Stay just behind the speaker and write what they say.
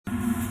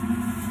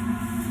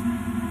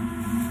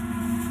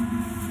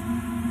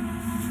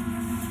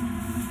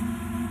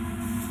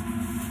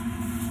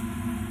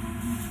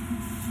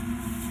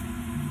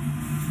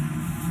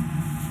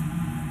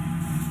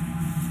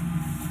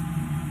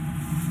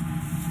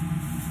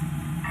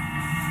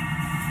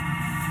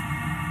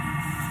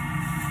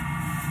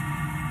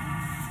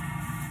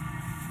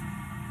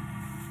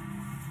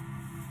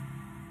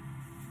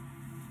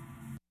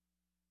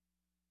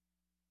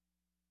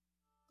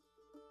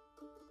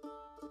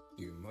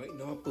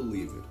not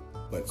believe it,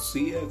 but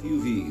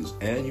CFUV's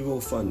annual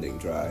funding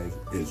drive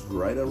is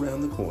right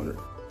around the corner.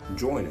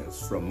 Join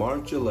us from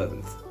March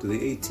 11th to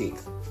the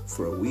 18th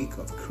for a week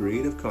of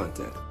creative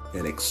content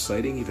and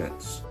exciting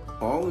events,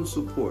 all in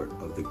support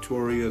of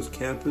Victoria's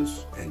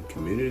campus and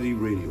community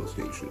radio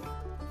station.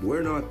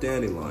 We're not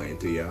dandelion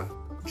to ya.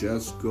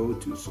 Just go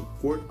to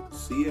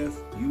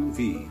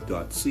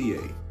supportcfuv.ca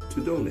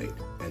to donate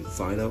and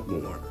find out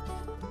more.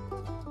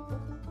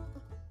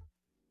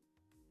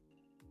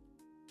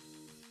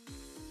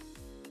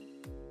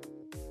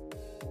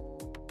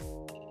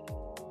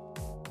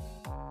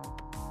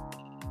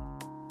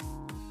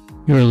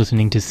 You're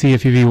listening to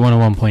CFUV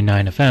 101.9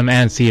 FM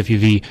and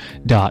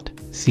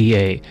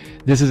CFUV.ca.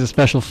 This is a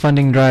special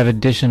funding drive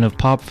edition of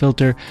Pop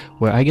Filter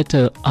where I get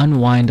to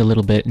unwind a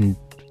little bit and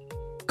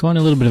go on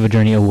a little bit of a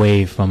journey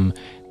away from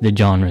the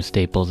genre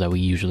staples that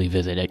we usually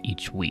visit at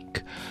each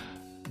week.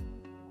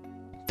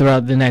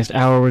 Throughout the next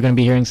hour, we're going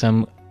to be hearing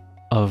some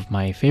of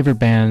my favorite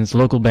bands,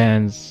 local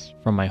bands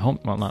from my home,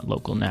 well, not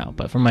local now,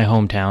 but from my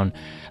hometown,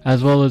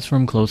 as well as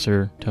from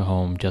closer to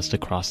home, just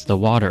across the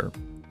water.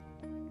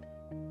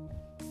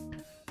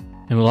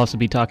 And we'll also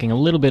be talking a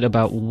little bit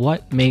about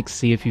what makes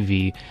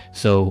CFUV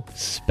so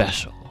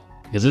special.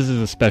 Because this is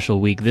a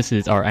special week. This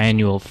is our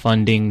annual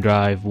funding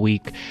drive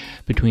week.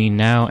 Between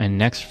now and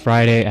next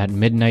Friday at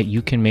midnight,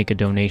 you can make a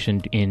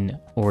donation in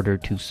order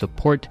to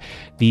support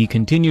the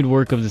continued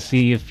work of the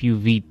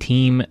CFUV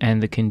team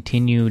and the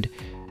continued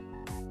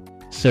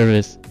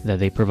service that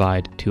they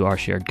provide to our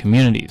shared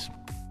communities.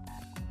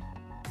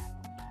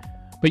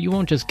 But you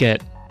won't just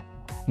get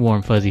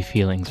warm fuzzy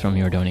feelings from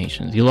your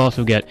donations. You'll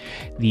also get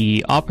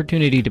the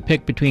opportunity to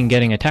pick between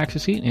getting a tax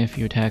receipt, if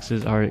your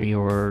taxes are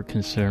your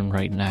concern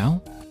right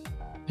now.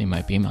 They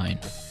might be mine.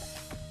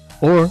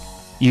 Or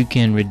you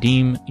can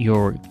redeem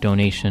your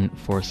donation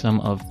for some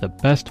of the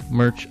best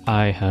merch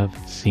I have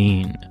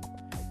seen.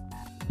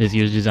 This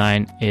year's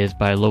design is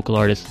by local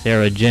artist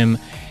Sarah Jim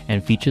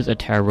and features a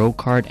tarot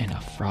card and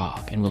a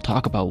frog. And we'll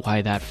talk about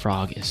why that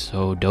frog is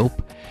so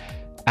dope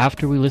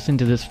after we listen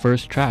to this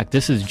first track.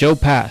 This is Joe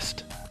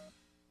Past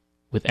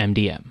with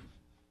MDM.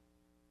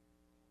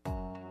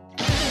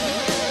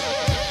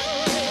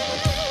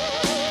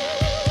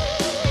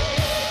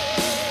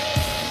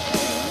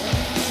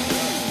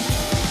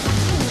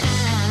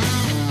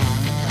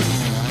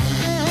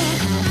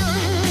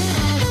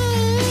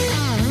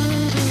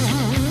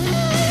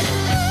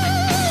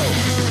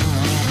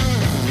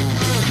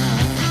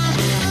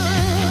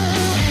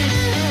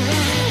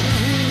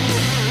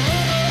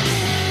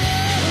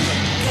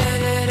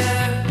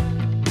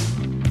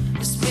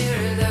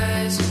 Spirit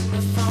lies in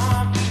the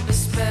form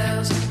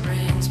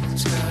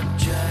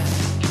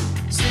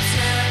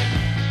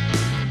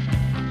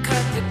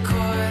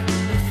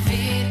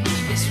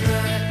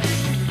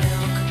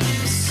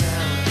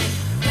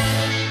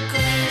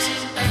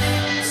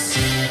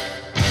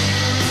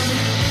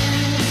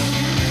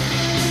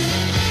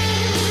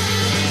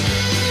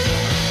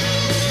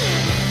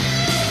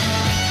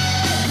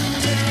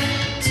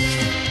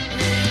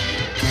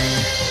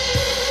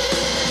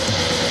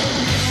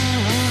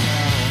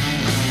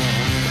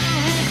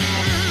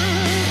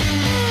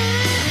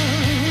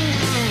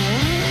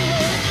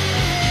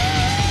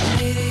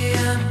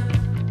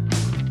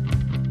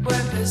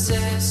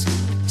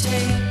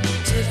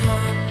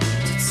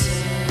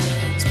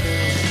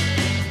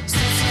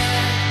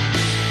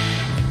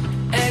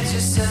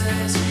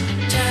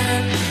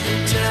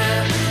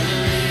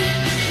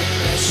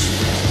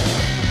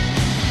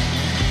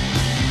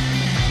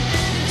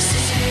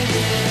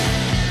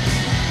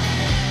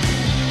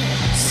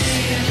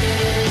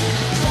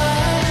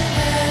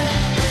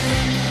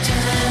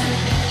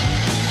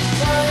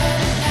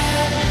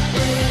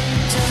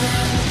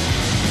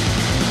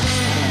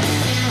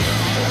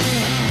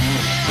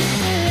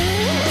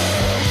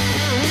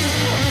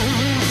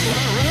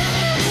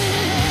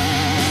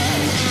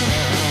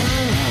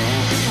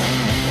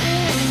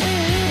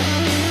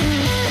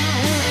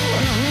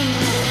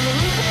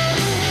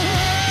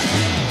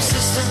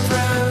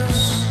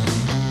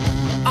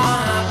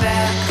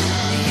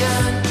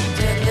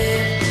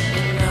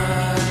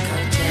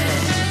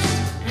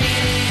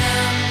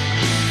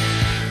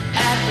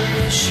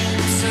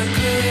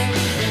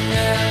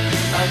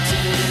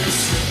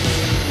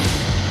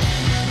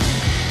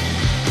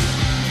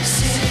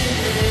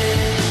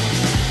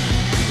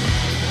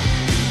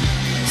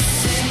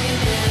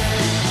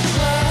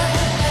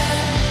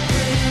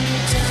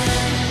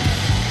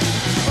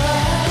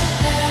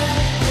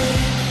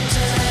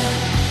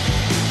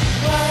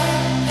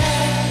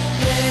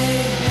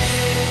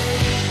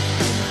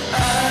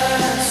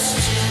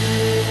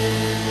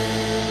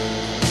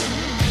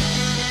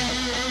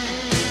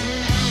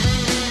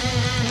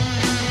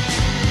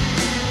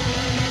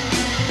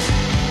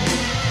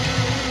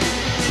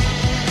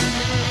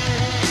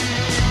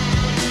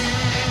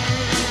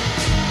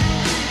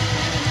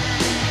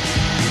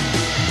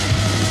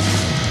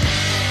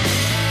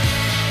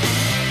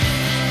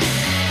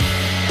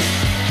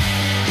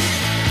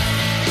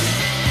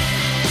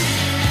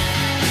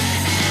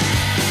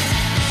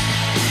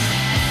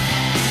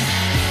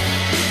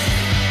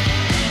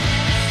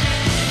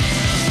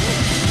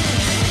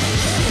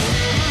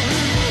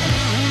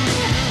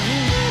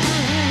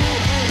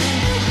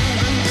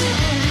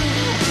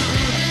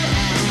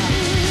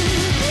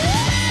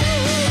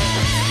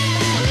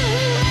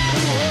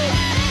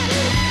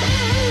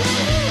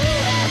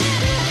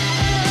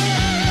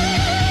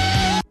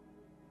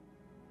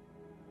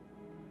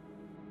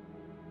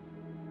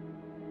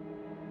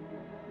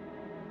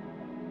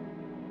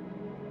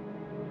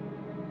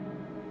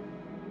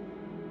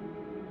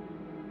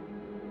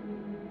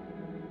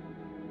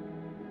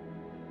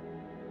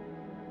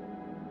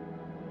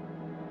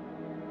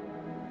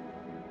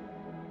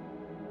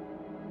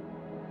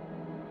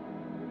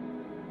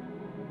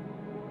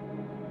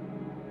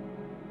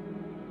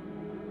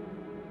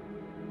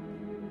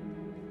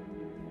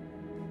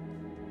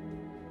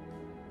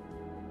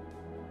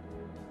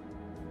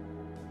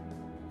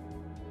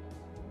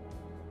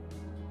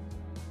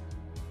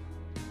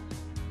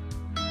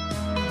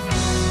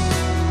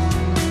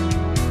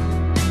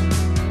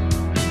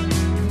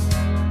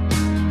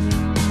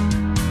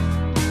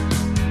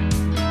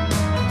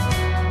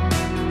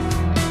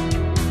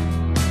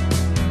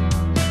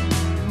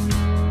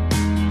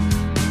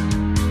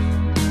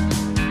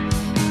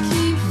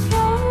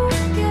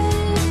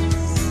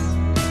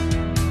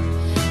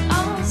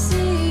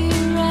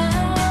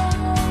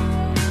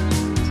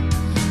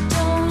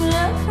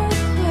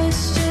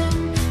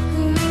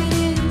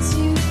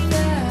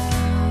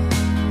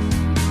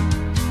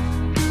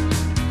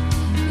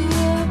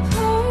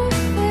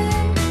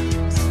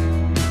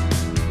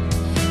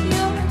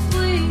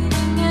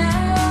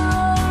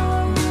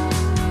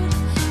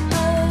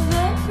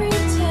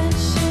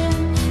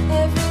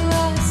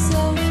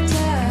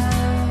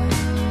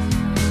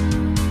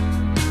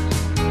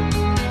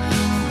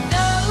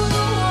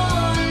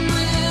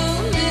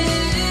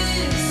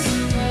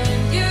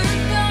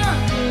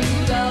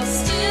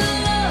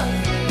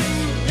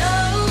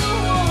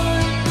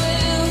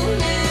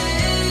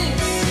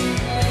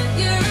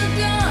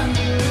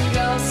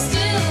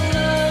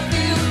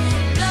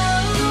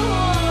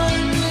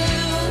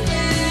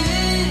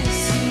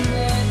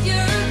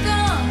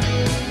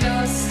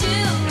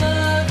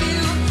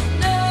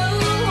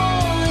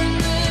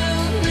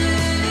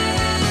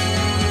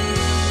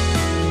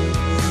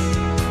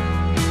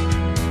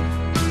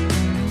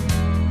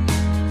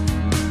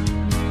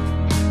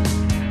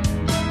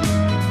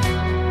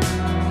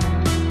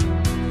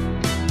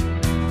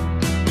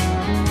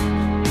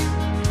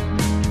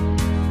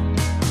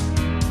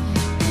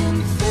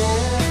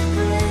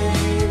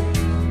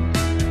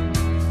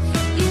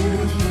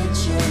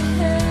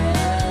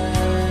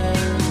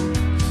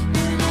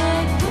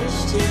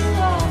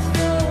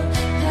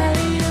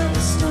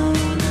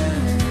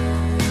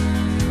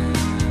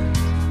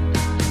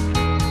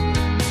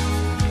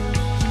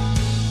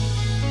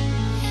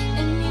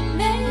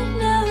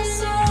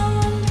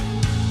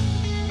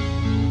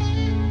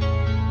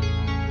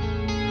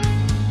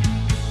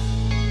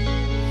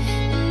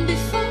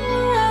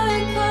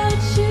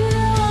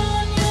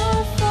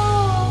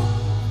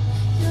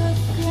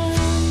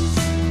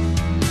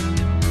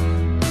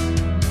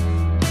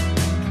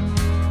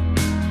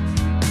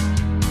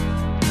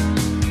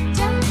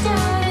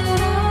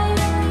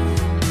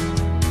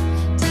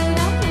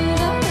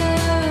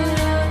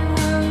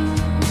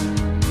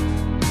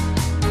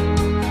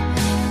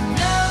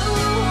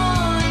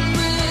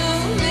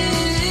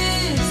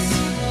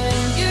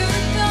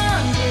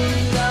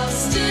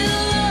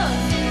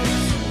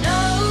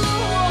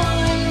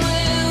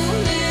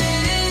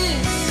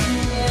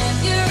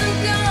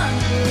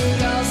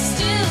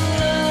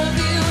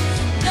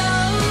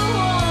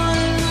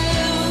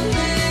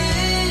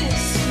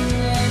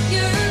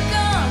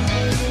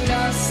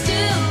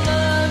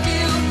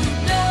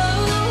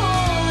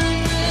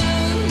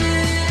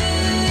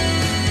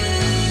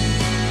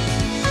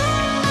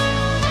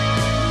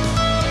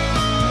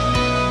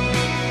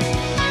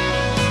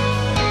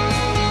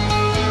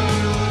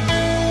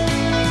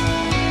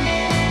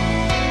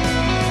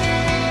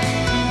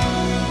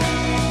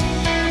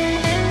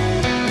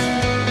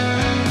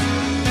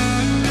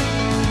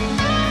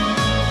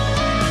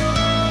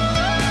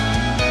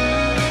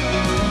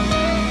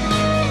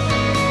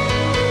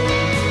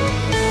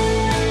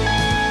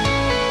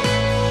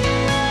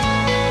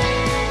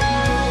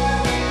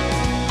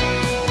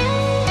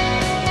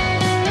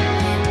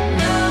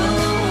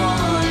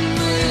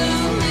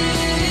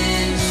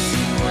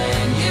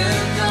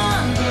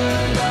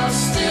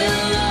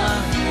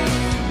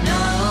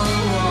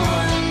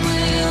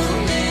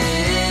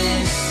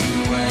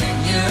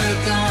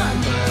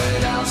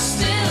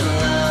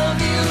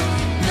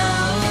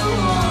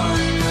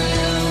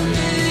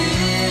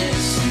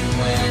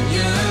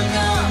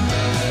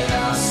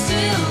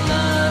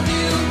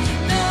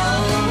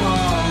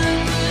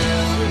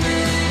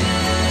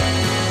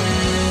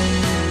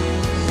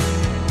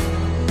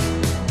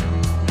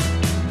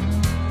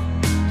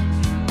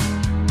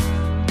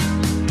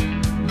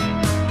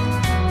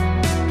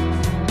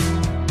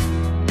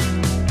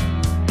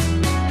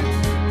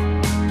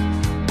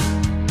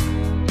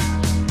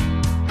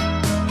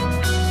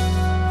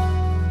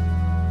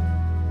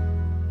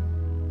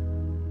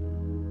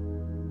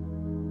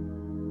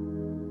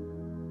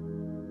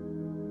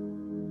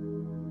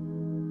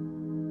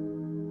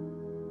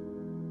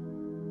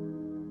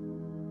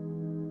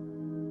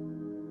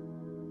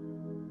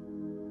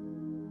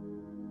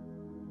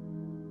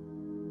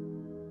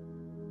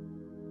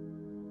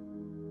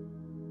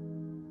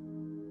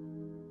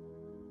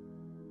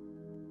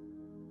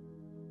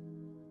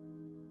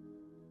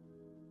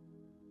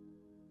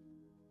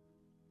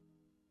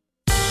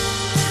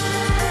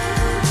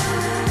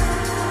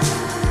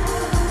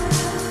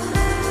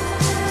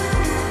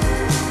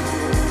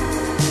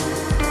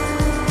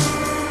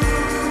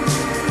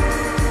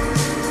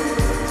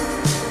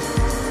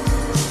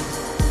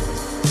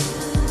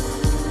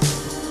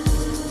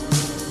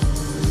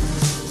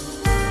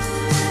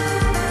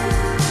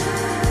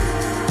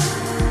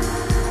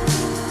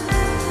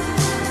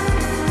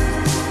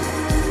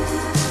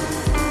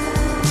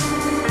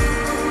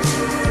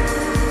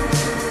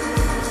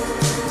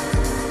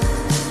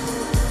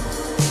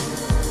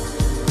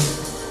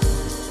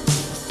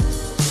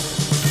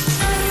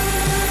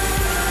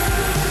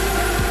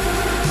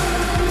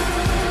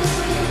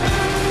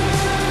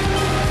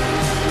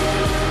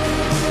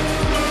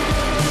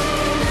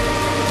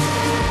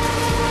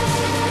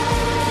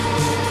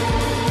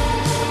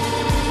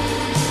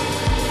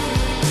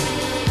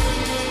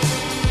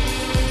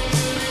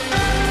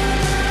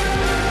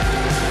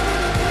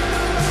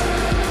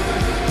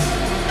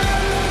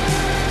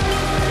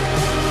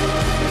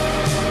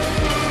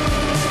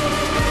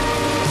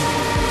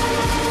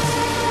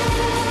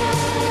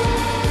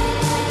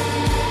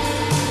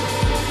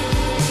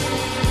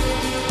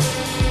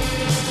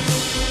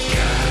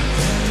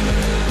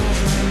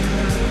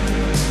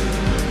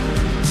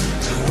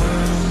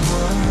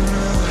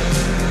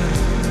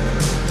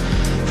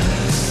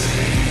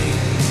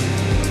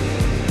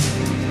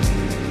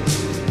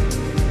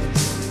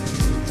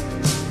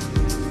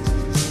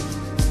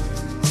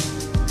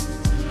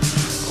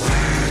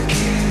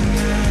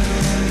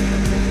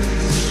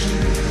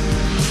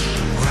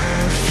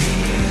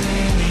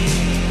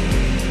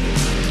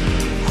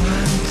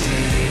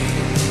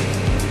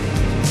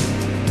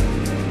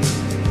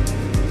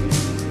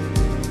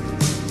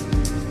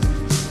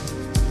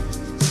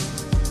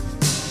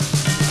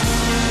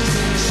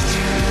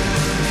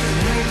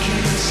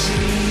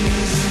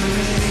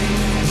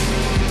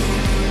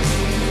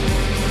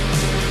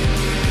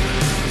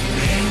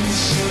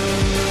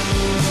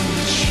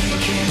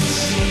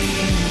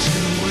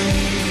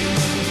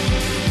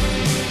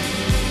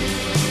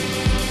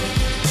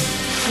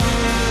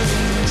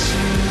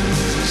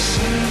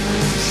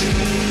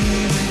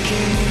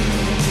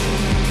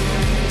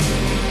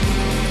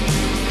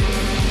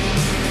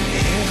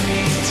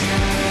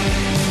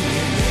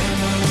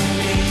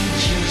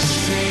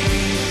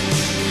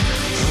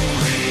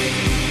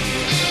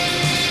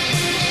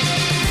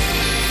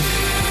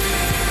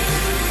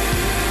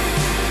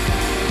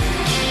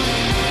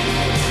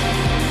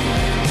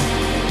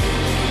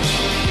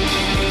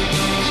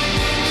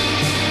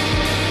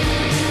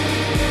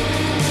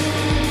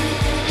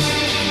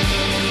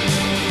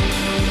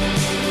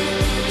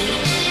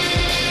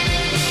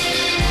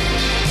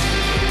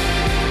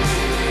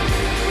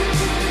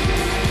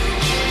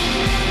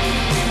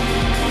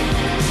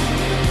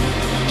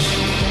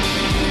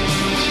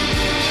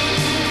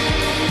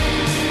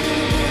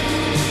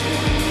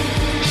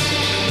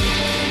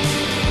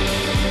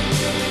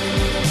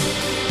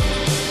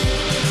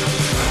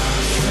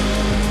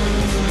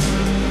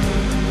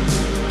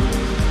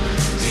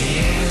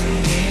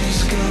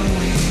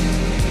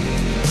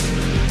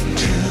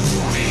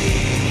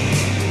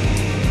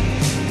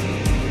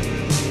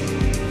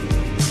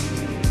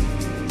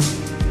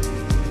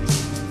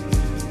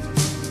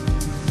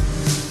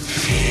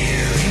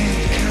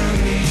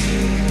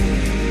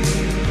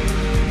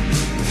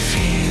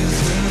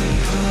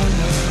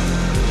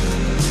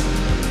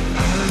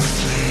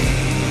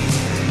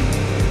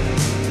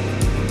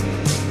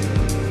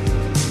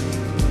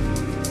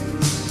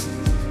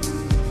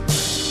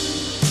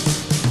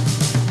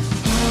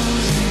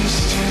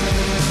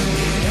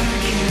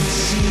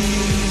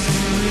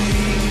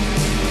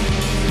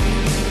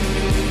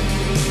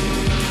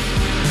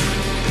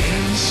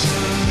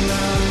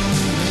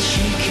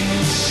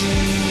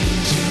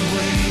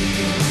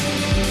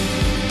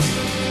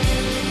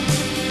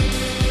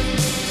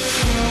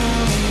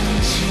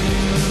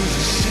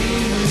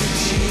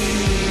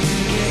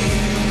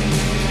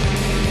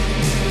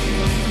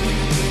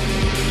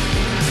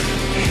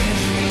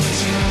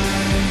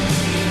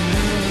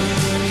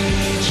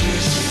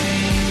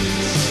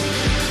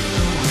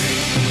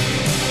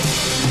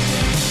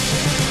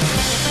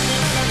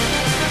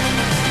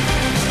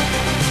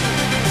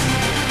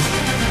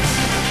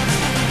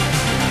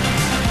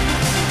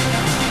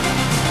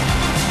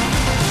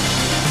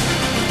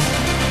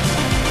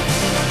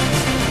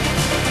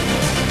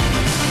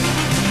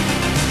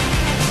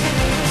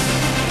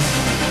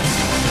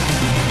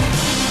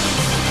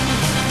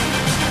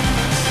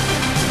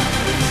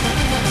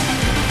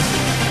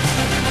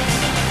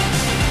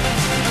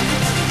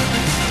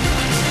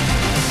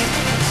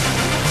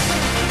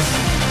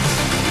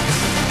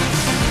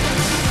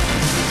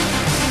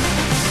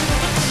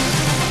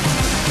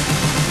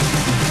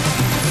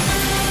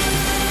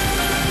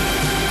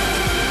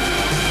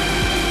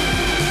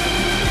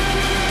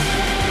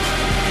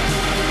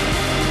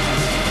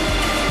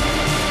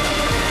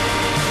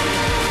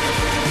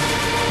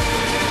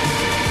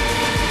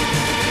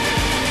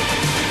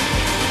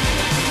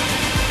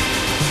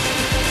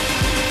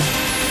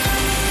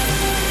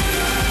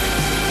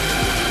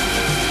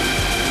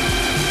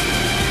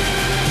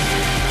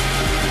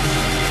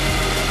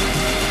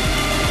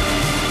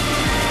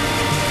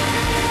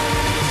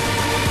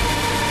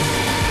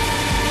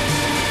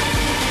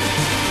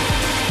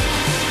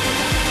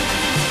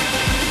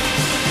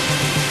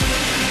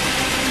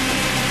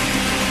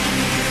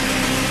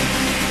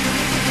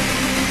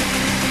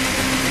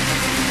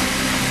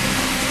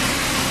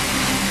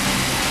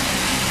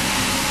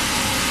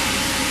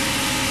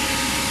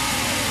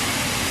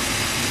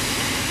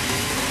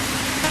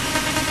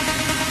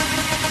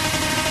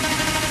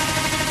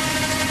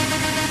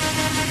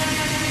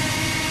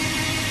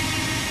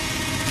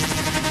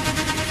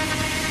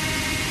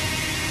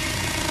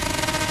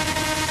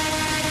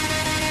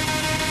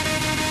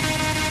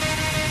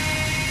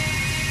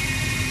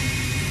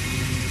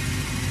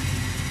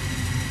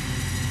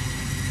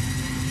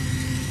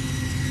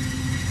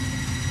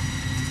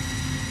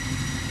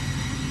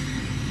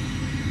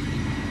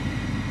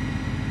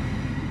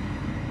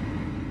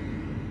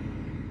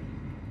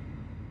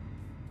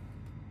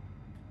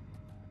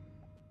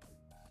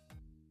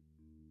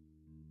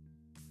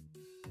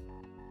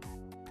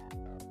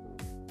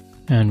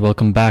And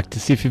welcome back to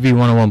CFUV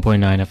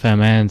 101.9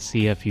 FM and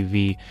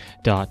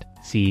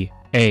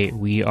CFUV.ca.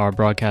 We are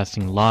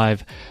broadcasting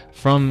live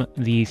from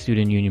the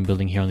Student Union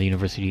building here on the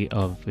University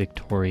of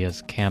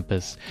Victoria's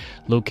campus,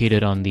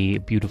 located on the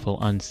beautiful,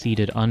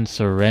 unceded,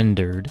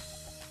 unsurrendered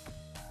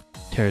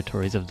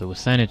territories of the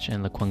Wasanich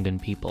and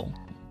Lekwungen people,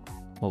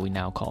 what we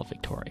now call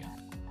Victoria.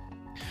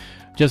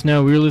 Just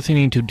now we were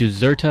listening to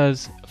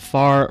Deserta's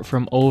Far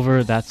From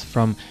Over. That's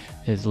from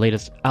his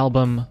latest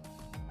album,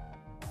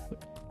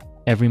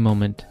 Every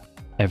Moment,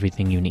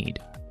 Everything You Need.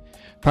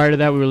 Prior to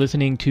that, we were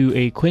listening to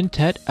a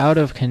quintet out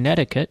of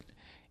Connecticut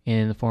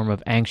in the form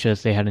of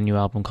Anxious. They had a new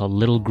album called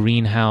Little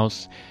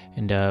Greenhouse,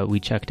 and we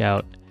checked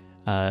out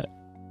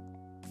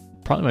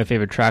probably my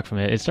favorite track from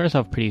it. It starts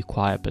off pretty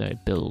quiet, but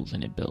it builds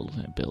and it builds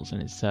and it builds,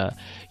 and it's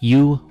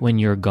You When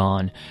You're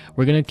Gone.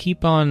 We're going to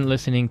keep on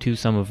listening to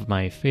some of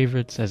my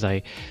favorites as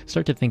I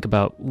start to think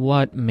about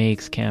what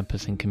makes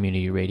campus and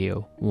community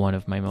radio one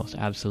of my most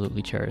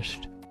absolutely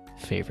cherished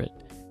favorite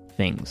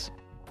things.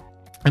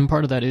 And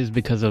part of that is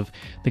because of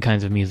the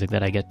kinds of music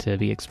that I get to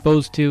be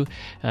exposed to.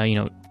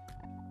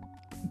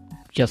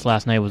 Just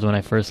last night was when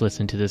I first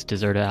listened to this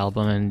Deserta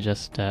album, and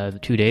just 2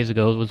 days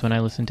ago was when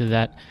I listened to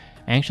that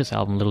Anxious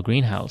album, Little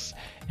Greenhouse.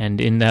 And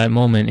in that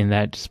moment, in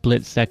that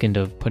split second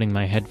of putting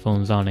my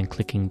headphones on and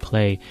clicking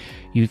play,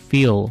 you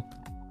feel,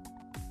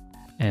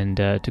 and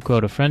to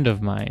quote a friend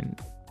of mine,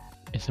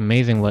 it's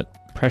amazing what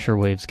pressure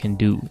waves can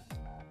do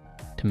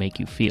to make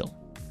you feel.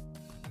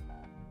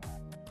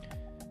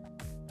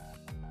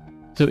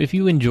 So if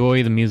you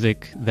enjoy the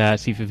music that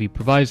CFUV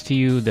provides to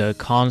you, the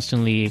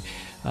constantly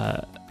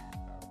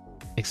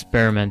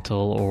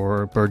experimental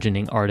or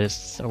burgeoning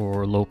artists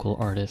or local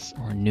artists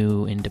or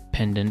new,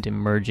 independent,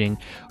 emerging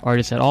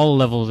artists at all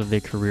levels of their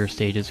career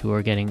stages who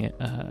are getting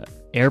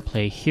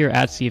airplay here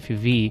at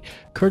CFUV,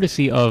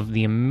 courtesy of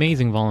the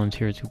amazing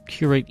volunteers who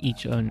curate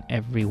each and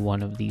every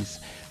one of these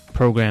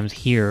programs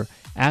here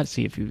at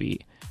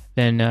CFUV,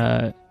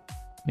 then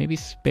maybe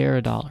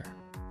spare $1.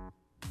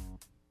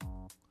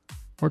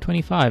 Or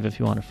 $25 if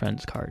you want a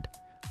friend's card.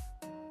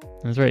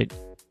 That's right.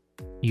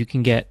 You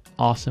can get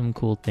awesome,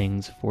 cool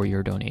things for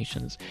your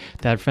donations.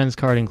 That friend's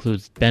card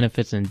includes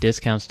benefits and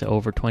discounts to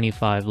over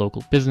 25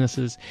 local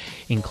businesses,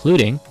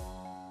 including,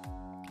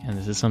 and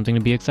this is something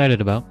to be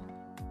excited about,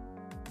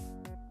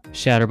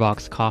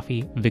 Shatterbox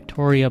Coffee,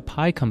 Victoria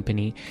Pie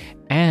Company,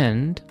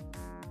 and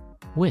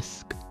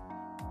Whisk.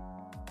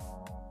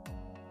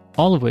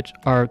 All of which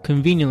are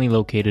conveniently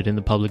located in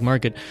the public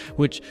market,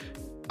 which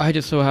I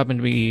just so happen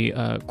to be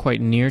quite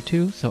near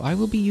to, so I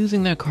will be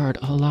using that card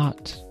a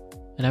lot.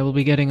 And I will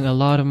be getting a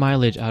lot of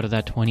mileage out of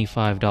that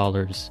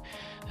 $25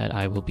 that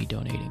I will be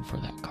donating for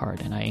that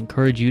card. And I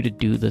encourage you to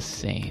do the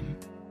same.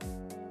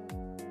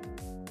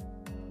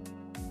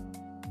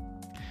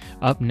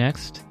 Up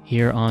next,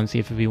 here on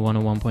CFUV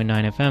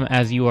 101.9 FM,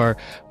 as you are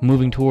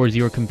moving towards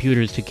your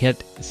computers to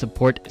get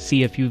support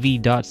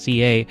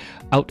CFUV.ca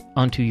out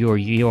onto your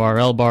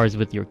URL bars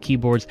with your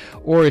keyboards,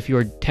 or if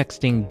you're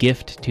texting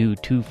GIFT to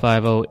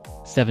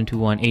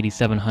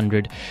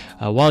 250-721-8700,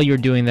 while you're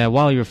doing that,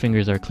 while your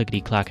fingers are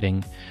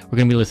clickety-clacketing, we're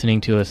going to be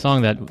listening to a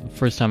song that,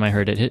 first time I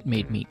heard it, it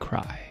made me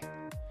cry.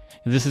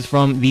 This is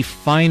from the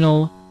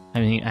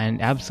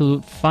an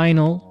absolute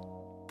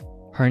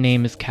final Her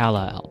Name Is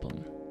Kala album.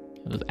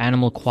 It was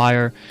Animal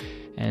Choir,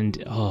 and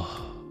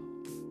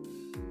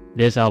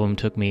this album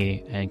took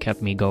me and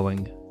kept me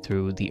going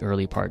through the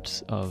early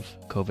parts of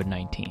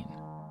COVID-19.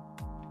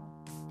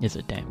 It's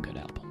a damn good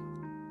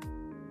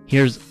album.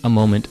 Here's A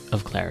Moment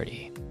of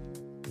Clarity.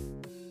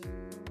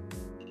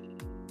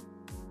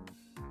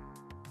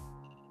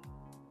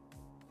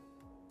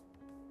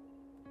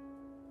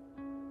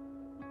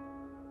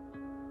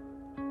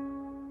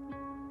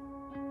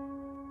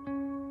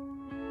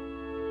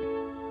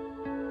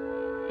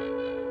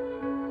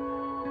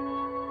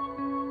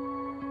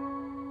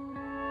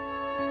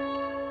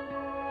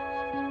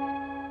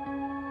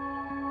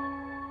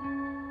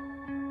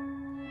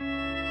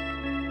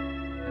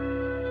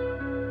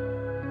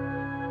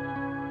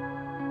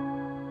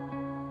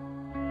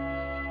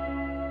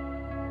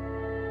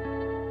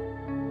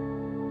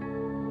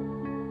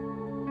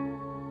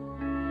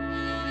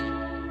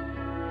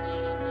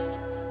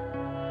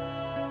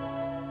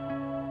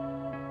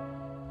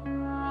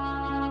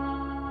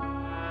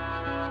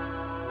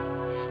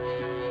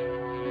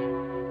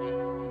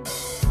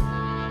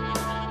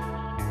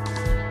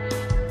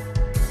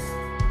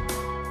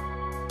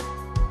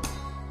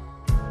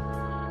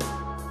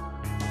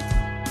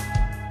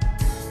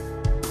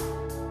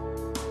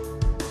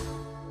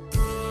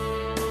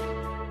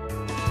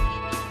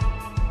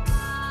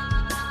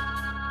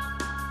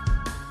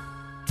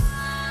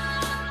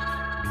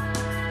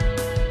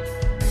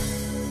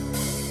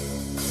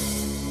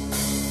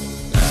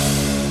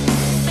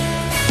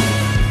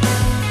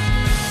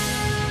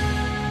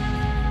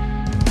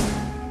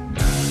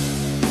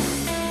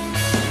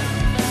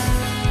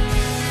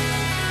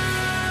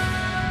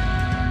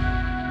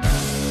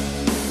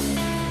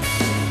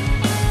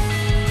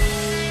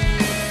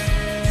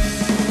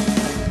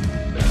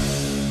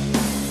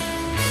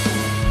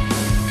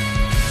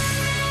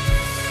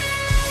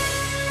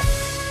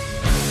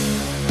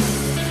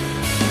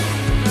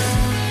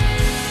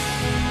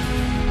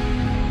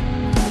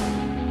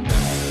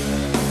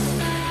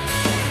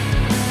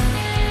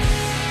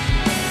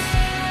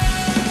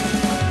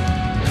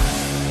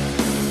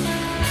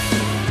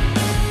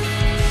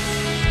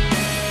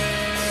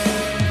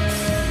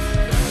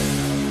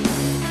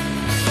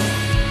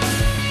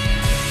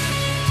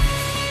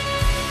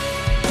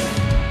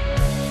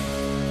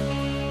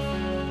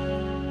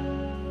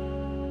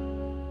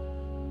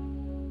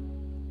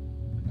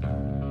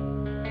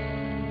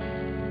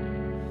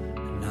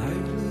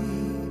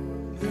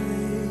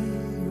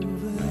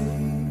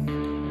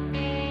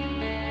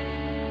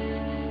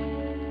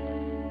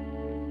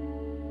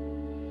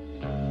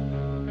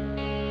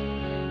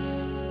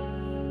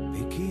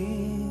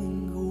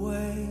 taking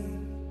away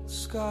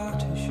scar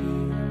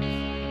tissue,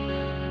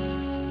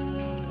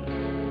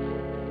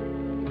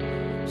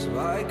 so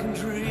I can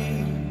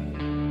dream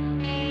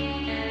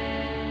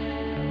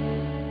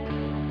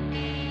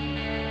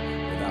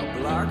without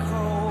black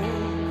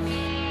holes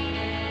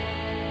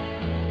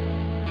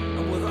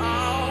and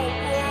without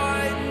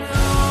white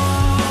noise.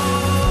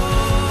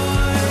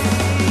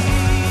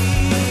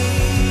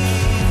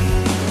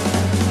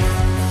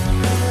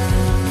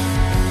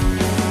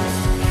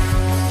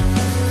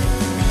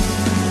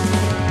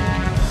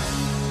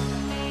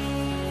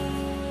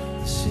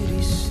 The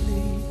city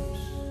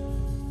sleeps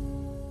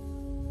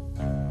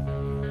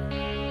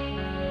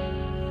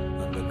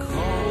under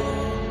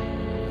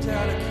cold,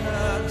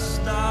 delicate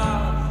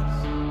stars.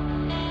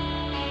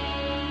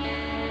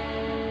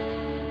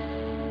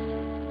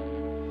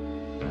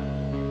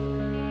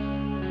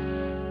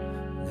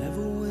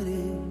 Never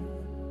winning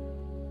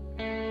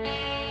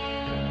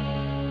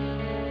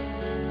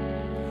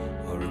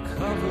or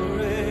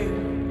recovering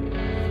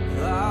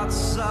that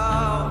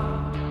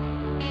sound.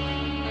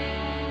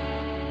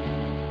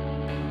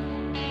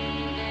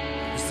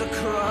 It's the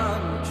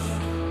crunch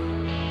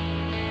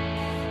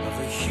of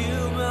a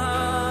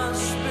human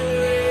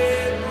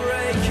spirit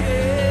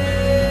breaking.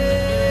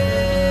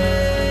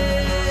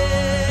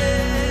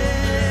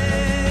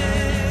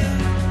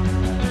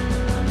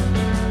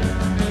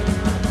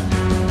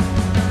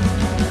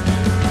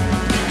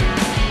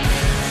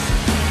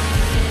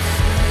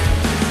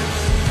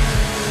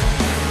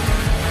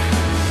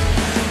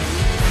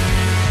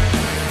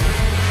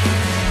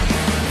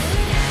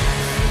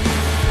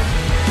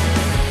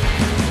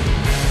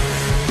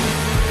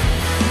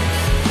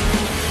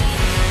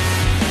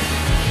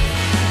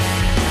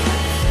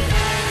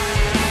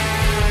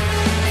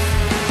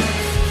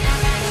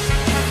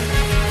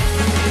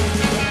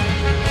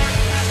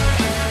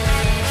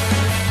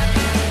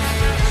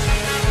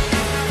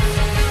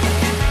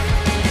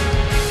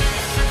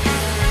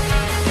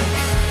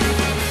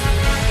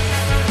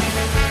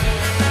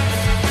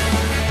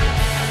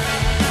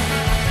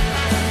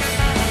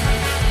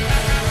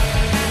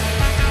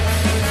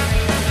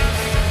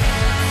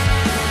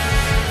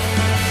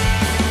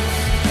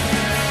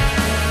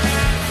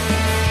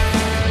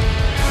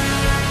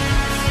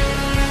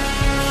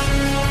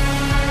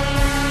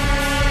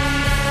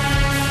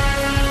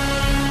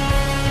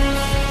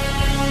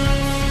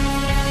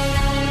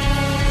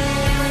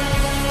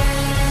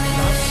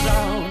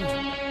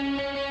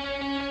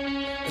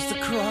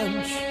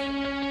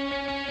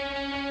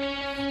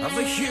 That sound is the crunch of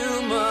the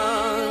human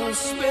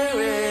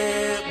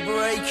spirit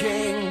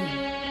breaking.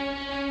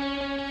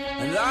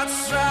 And that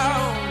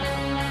sound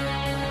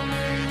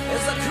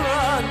is the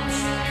crunch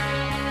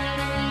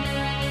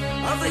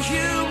of the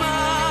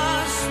human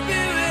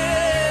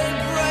spirit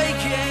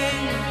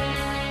breaking.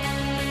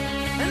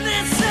 And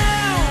that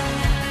sound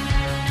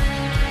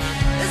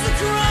is the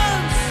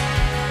crunch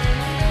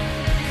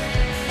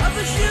of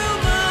the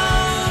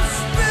human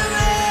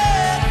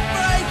spirit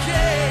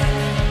breaking.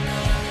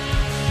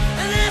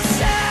 And that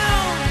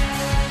sound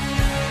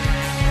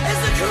is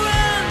the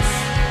crunch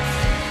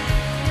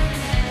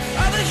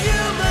of the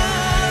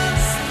human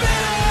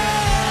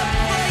spirit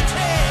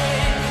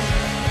breaking.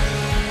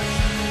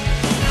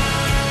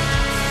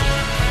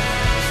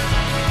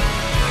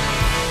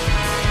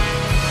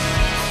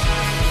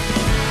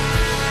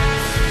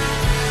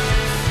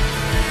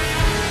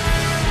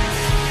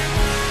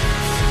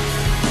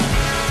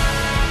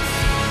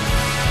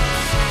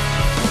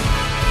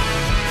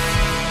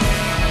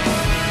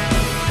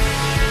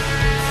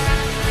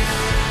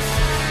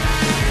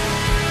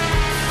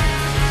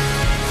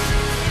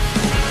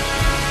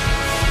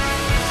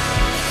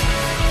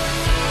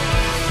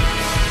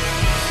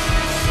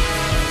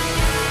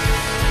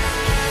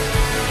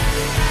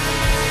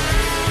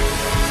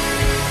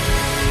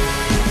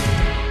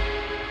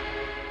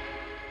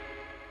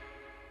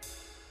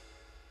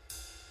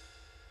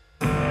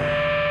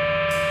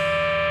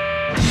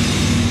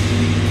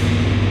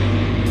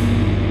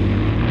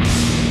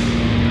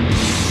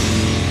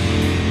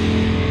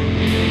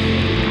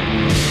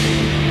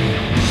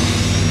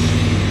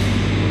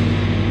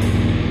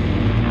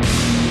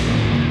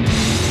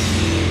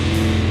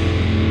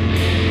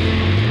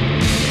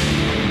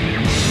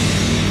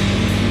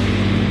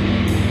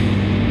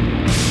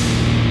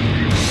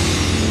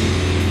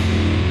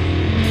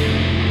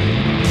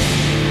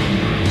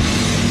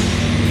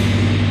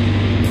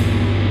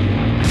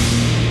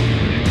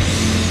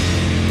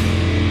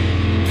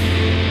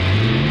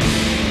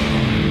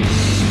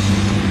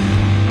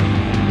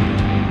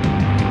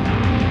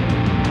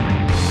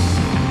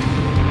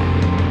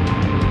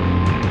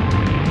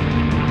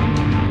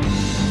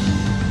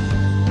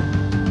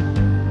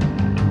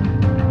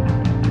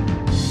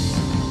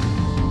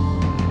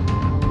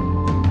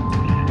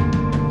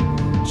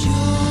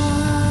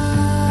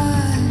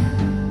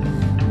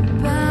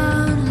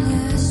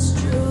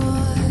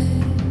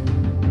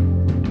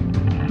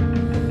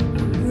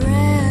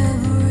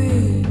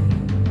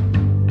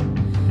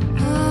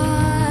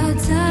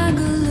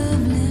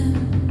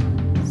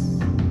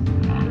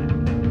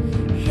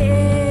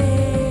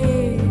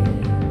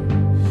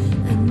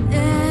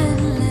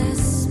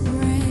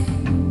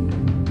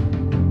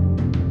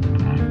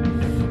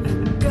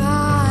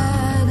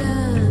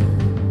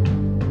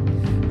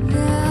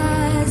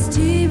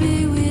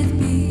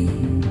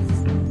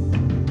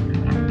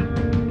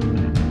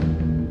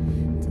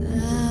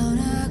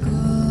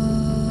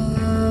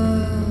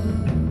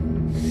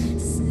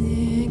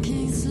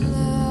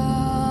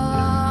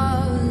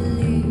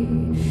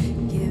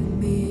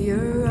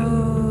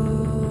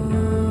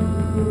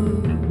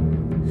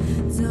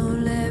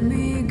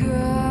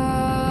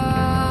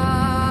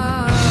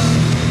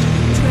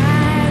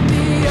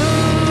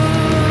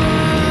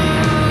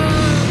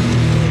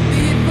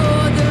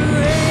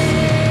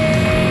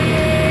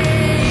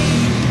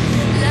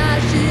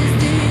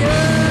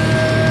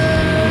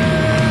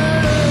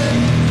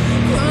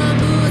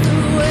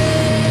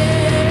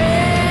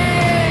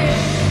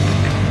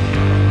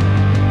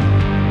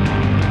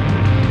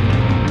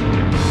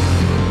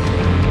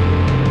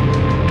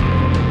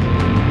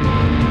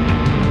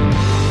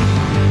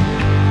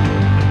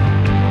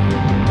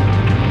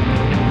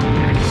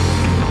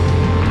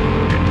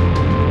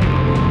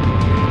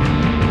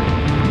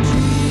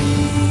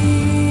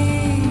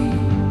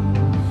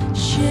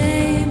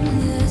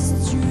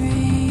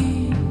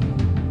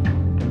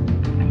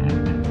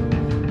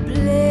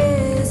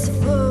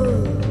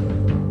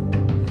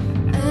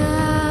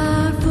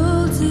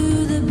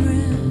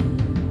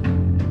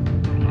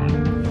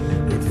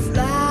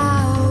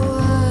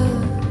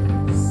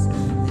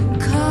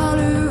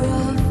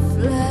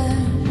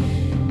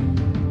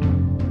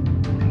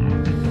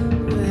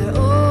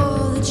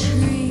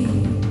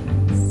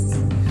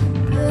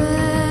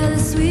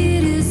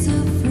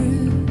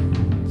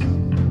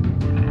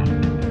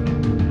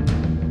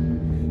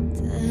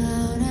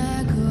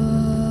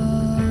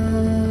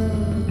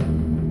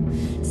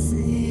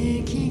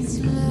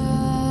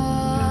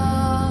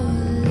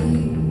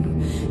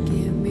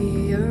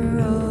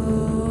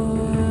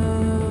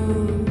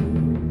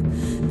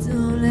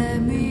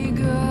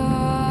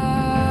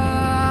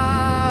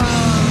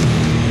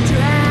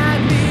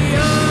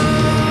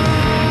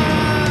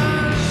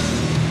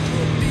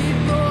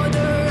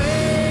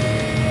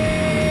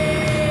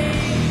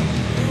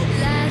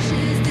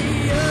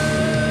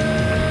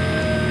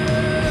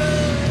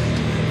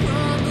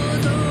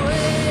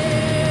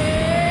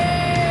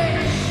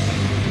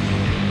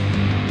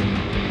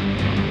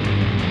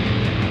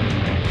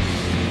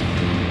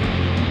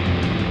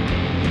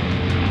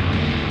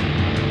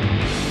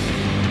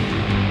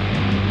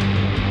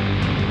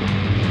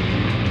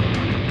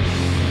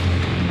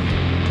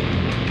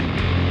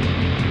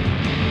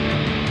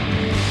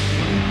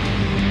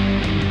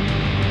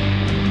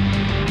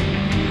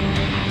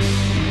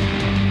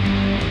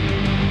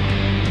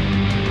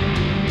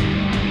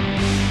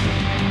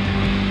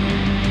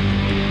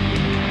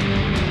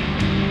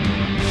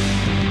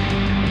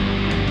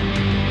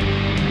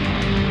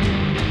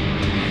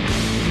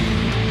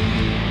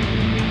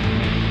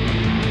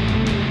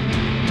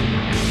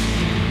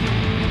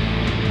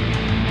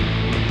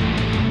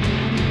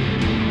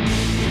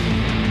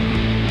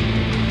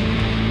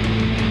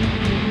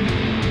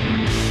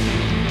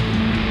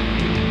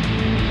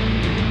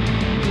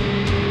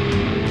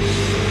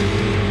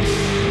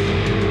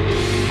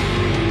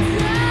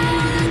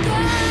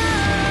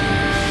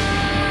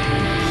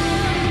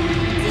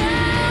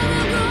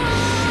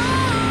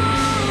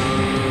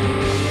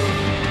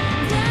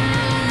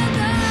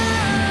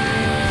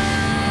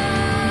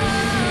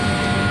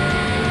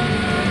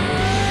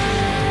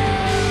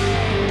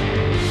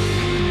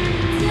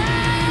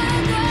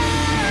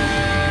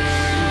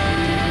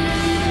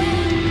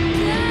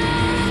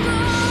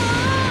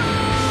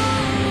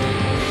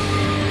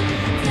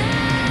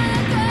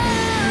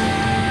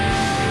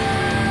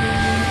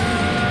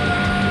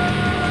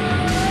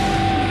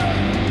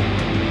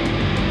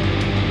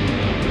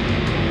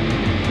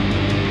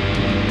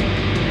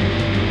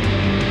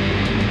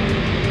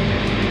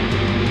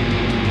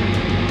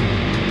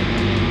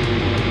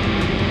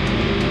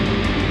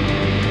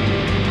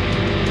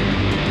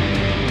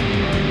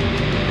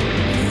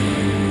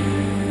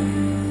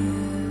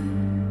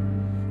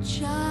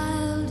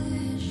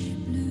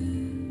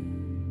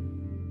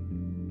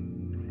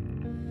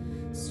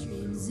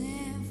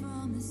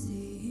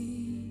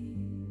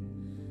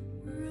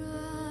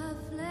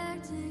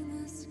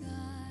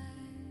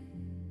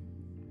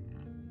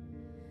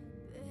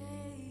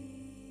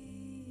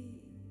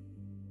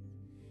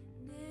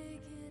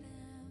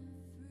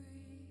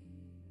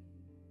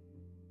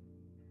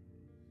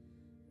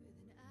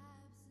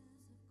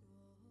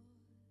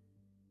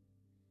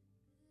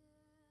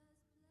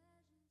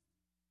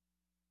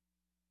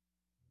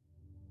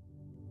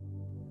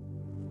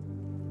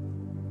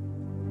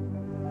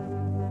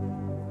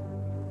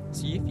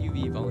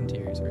 CFUV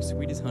volunteers are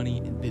sweet as honey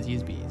and busy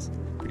as bees,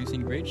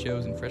 producing great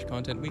shows and fresh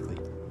content weekly.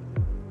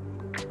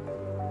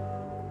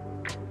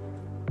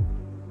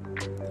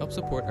 Help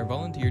support our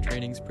volunteer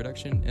trainings,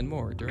 production, and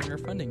more during our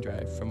funding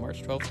drive from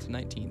March 12th to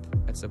 19th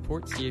at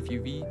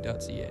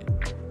supportcfuv.ca.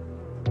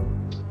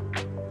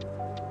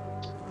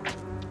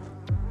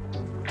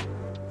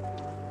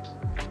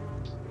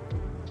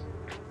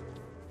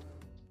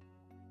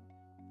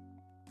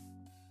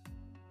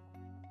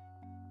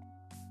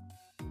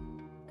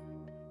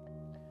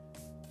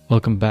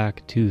 Welcome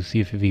back to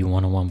CFUV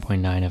 101.9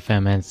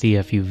 FM and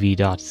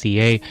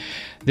CFUV.ca.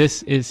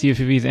 This is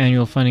CFUV's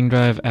annual funding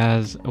drive,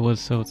 as was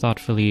so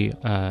thoughtfully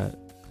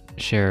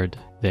shared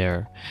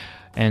there.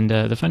 And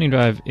the funding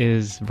drive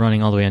is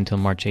running all the way until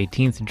March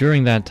 18th.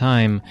 During that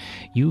time,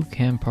 you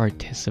can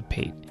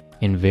participate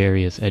in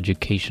various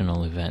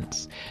educational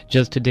events.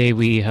 Just today,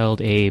 we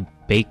held a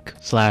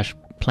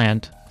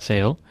bake/plant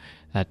sale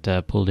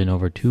that pulled in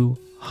over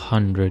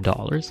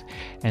 $200,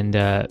 and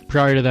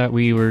prior to that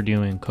we were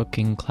doing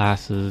cooking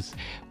classes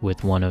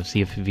with one of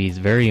CFV's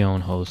very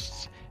own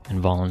hosts and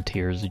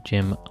volunteers,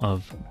 Jim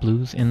of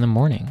Blues in the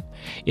Morning.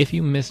 If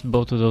you missed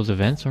both of those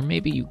events, or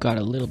maybe you got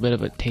a little bit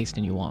of a taste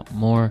and you want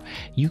more,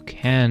 you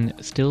can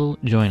still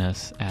join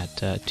us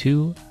at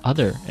two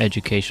other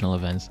educational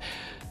events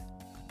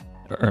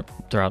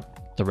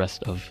throughout the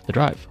rest of the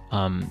drive.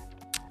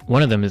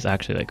 One of them is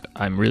actually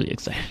I'm really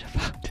excited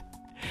about,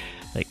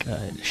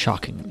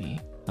 shockingly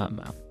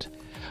amount.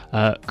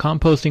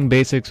 Composting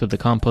Basics with the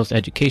Compost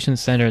Education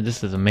Center.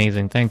 This is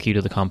amazing. Thank you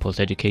to the Compost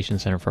Education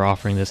Center for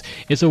offering this.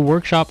 It's a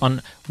workshop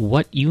on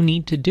what you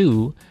need to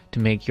do to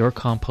make your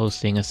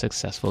composting a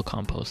successful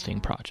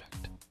composting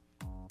project.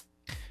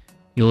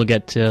 You'll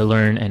get to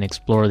learn and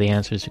explore the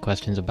answers to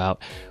questions about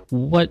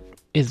what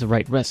is the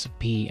right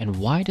recipe and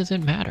why does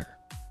it matter.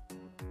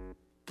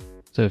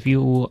 So if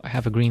you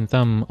have a green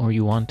thumb, or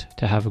you want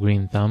to have a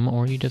green thumb,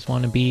 or you just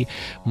want to be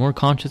more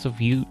conscious of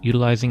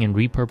utilizing and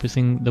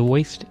repurposing the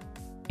waste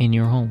in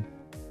your home,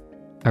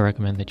 I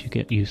recommend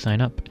that you sign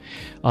up.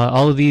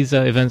 All of these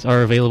events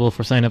are available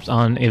for signups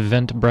on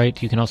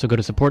Eventbrite. You can also go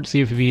to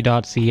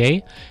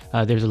supportcfv.ca.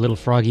 There's a little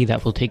froggy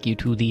that will take you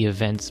to the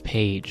events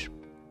page,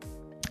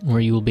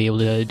 where you will be able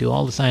to do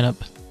all the sign-up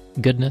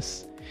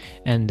goodness.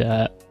 And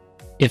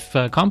if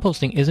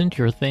composting isn't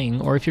your thing,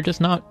 or if you're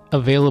just not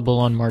available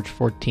on March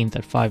 14th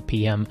at 5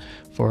 p.m.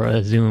 for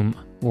a Zoom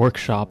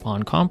workshop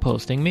on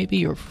composting, maybe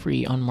you're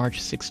free on March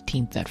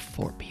 16th at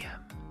 4 p.m.,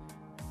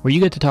 where you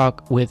get to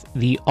talk with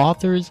the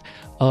authors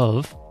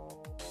of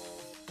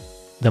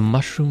The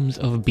Mushrooms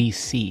of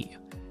BC.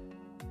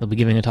 They'll be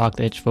giving a talk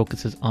that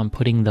focuses on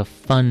putting the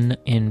fun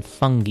in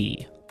fungi.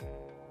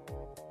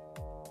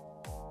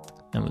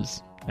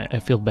 I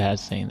feel bad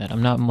saying that.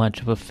 I'm not much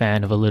of a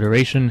fan of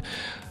alliteration,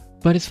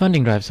 but it's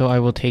funding drive, so I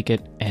will take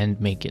it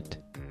and make it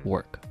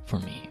work for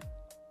me.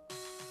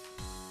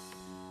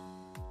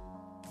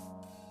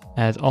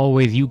 As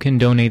always, you can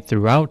donate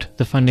throughout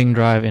the funding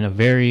drive in a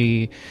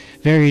very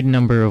varied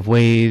number of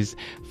ways,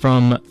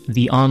 from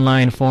the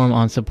online form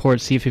on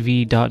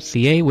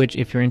supportcfv.ca, which,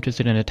 if you're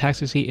interested in a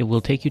tax receipt, it will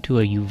take you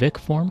to a UVic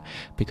form,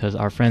 because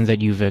our friends at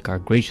UVic are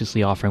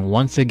graciously offering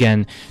once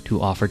again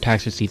to offer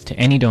tax receipts to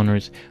any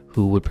donors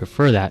who would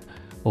prefer that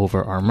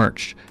over our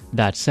merch.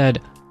 That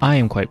said, I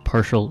am quite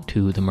partial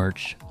to the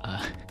merch,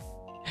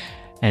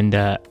 and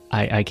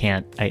I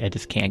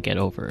just can't get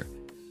over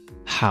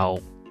how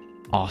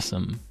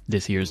awesome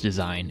this year's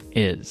design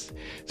is.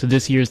 So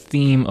this year's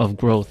theme of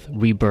growth,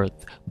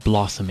 rebirth,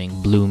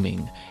 blossoming,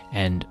 blooming,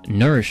 and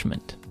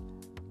nourishment,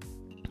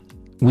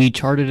 we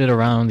charted it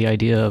around the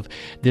idea of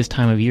this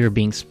time of year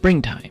being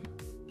springtime.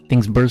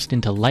 Things burst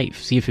into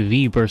life.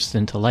 CFUV bursts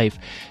into life.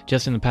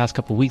 Just in the past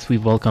couple weeks,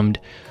 we've welcomed,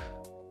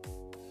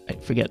 I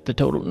forget the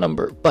total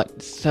number,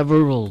 but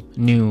several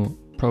new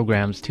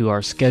programs to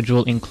our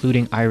schedule,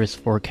 including Iris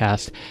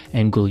Forecast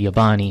and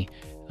Gulyabani,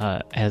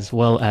 as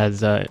well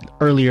as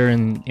earlier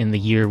in the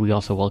year, we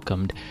also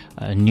welcomed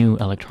a new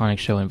electronic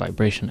show in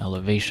Vibration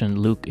Elevation.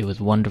 Luke, it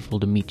was wonderful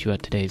to meet you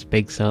at today's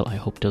bake sale. I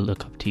hope to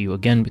look up to you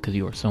again, because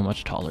you are so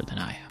much taller than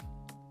I am.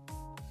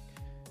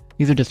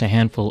 These are just a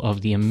handful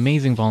of the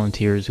amazing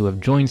volunteers who have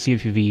joined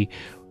CFUV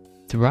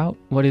throughout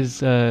what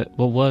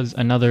was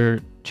another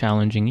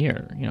challenging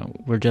year.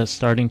 We're just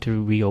starting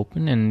to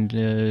reopen, and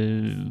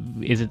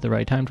is it the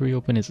right time to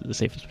reopen? Is it the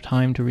safest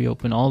time to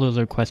reopen? All those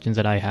are questions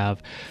that I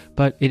have,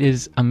 but it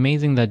is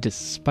amazing that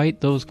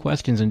despite those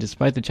questions and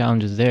despite the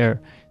challenges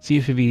there,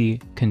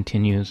 CFUV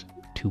continues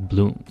to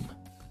bloom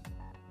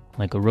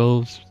like a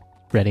rose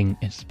spreading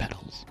its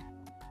petals.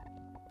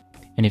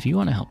 And if you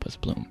want to help us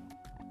bloom,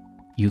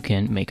 you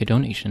can make a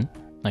donation.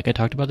 Like I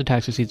talked about the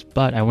tax receipts,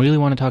 but I really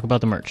want to talk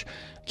about the merch.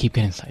 Keep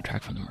getting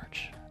sidetracked from the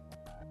merch.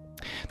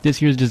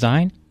 This year's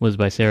design was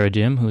by Sarah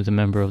Jim, who is a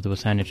member of the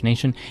Wasanich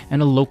Nation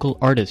and a local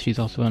artist. She's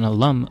also an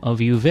alum of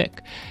UVic.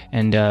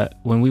 And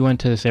when we went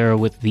to Sarah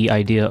with the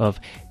idea of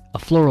a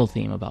floral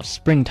theme about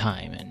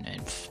springtime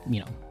and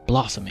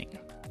blossoming,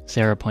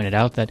 Sarah pointed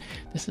out that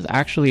this is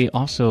actually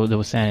also the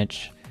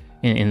Wasanich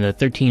in the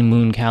 13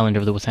 moon calendar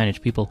of the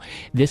Wasanich people,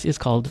 this is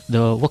called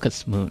the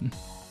Wukas moon,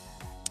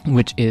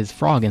 which is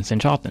frog in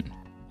Senchothan.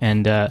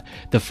 And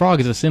the frog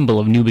is a symbol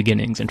of new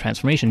beginnings and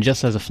transformation,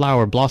 just as a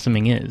flower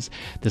blossoming is.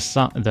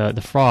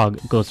 The frog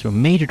goes through a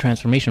major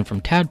transformation from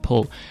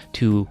tadpole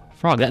to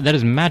frog. That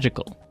is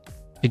magical.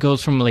 It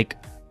goes from like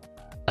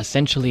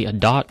essentially a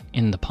dot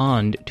in the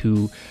pond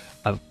to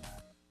a...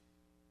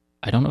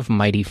 I don't know if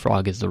mighty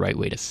frog is the right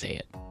way to say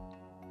it.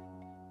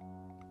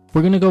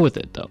 We're going to go with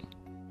it, though.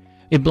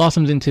 It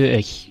blossoms into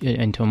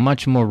a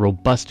much more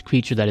robust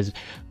creature that is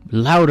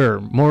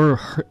louder, more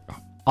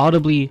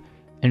audibly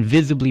and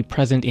visibly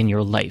present in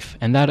your life.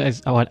 And that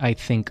is what I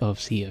think of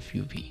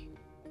CFUV.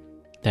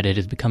 That it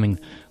is becoming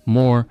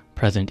more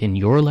present in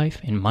your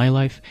life, in my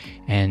life,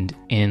 and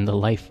in the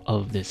life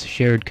of this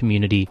shared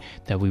community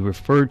that we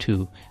refer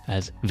to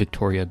as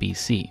Victoria,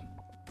 BC.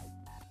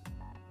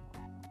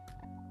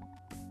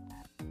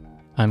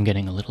 I'm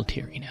getting a little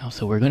teary now,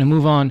 so we're going to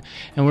move on,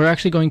 and we're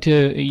actually going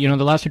to,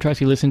 the last two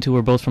tracks we listened to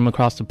were both from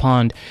across the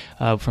pond,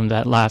 from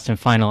that last and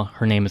final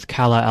Her Name is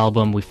Kala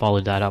album. We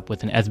followed that up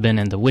with an Esben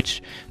and the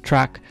Witch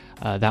track.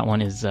 That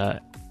one is,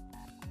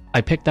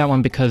 I picked that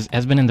one because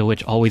Esben and the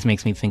Witch always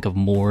makes me think of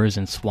moors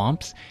and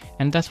swamps,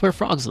 and that's where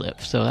frogs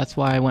live, so that's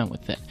why I went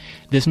with it.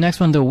 This next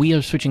one, though, we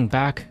are switching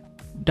back,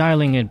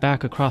 dialing it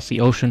back across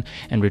the ocean,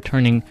 and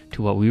returning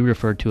to what we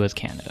refer to as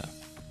Canada.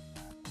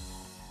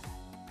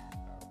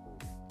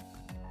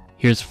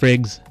 Here's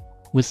Friggs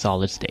with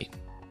Solid State.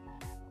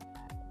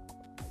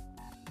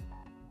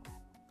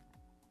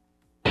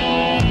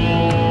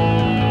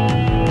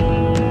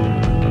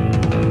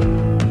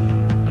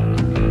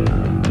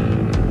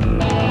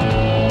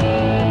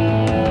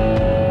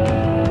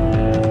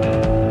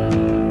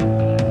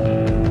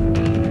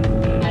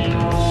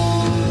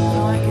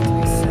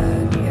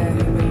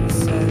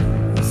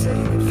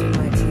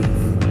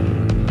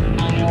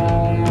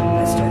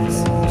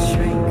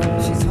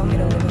 She told me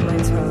to live in my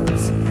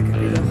toes. I could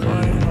be the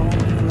hard home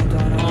and the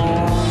daughter.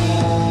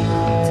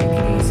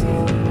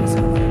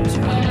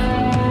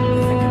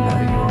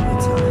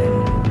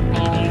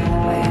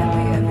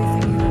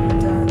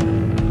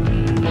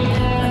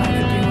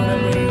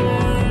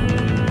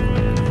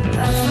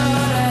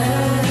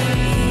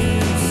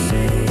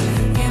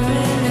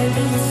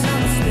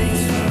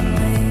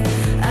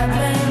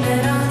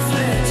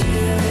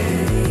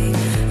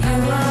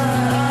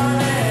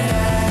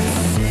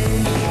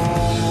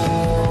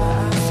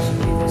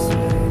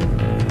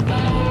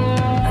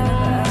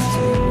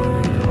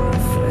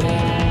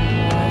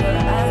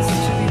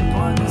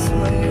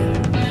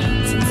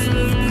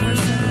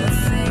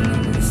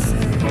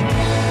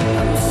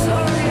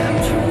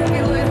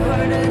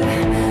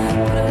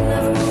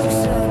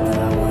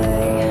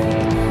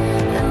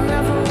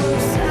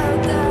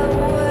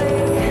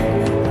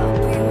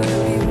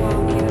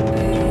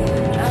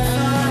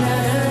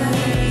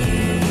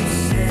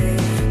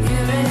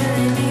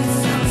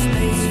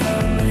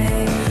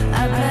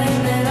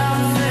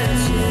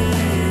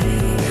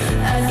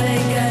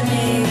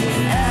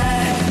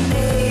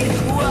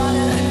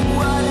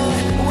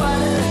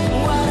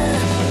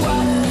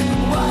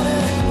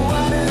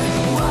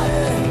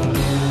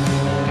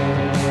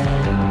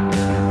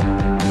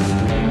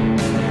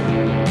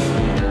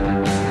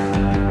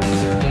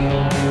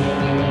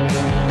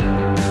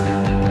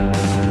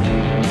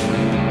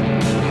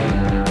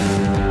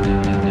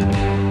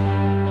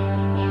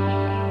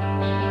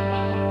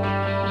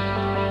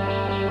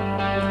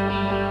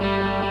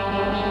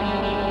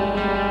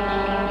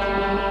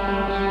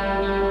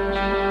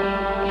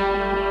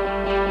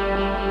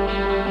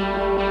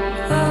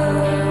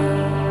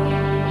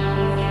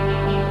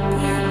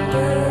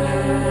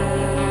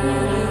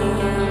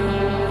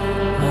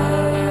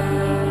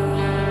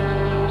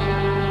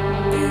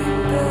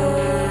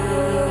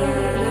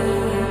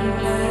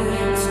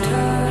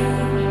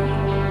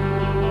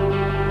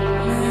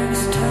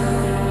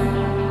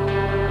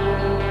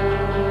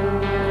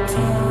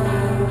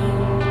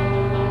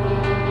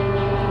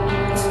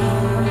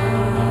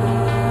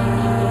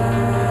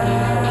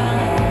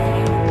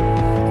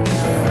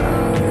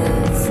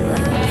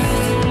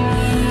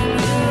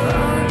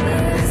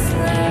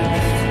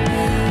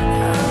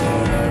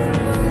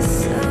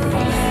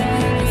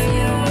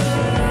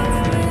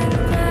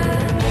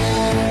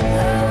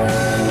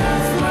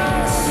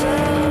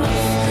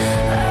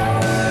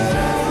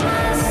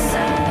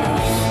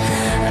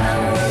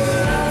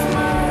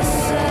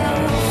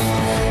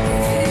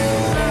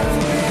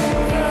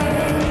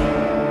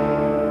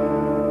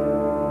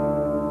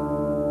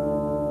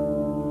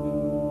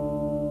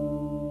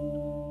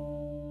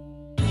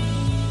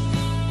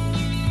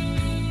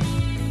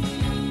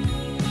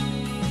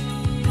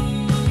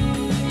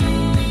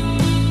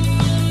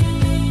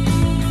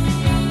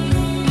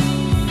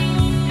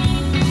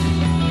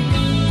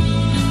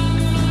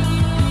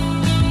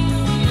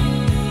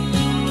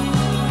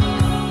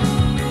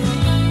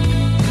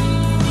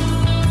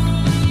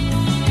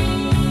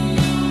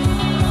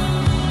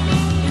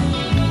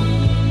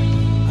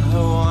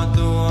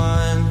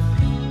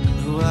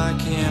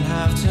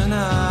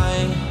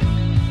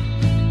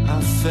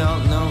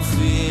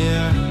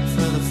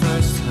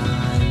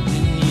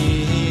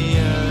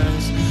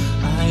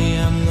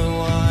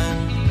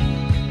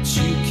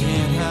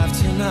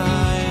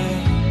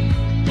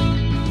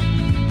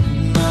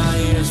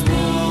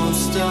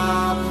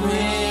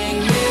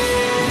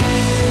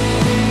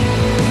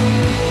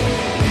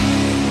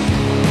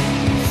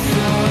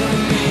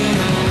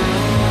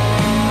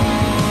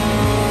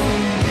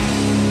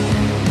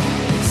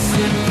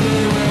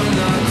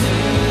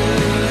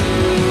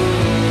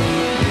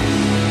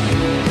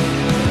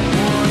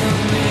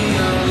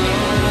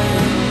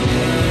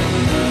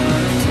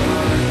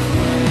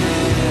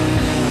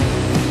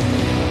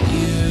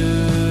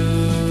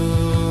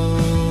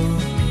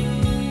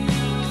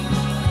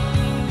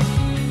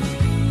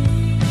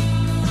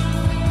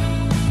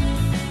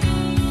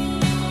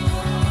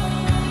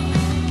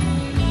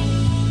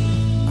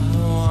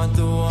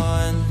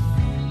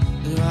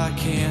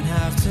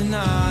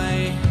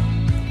 deny.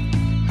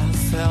 I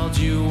failed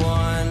you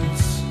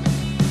once,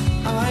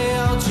 I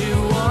held you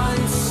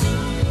once.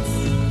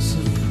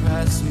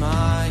 Suppress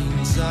my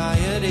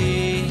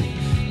anxiety,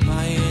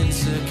 my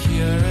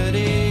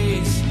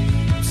insecurities.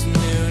 It's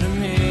new to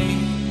me,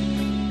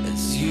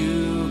 as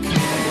you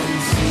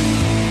can see.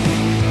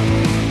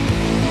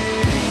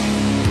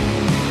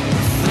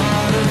 The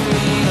thought of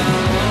me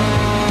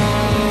alone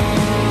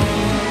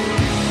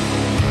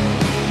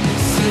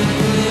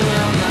simply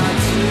will not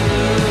do.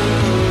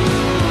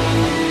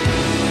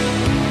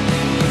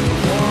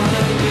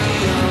 Wanna be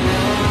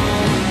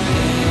alone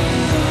in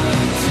the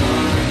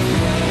dark.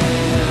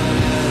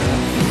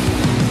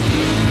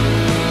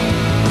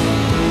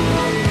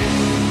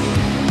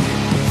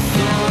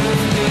 Thought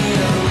of me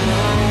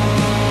alone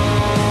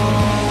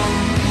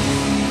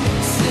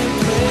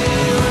simply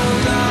will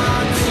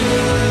not do.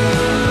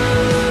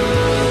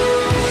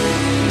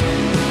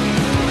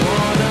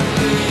 Wanna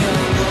be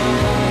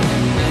alone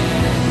in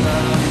the dark. I'm opening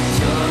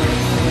myself to someone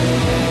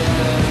else.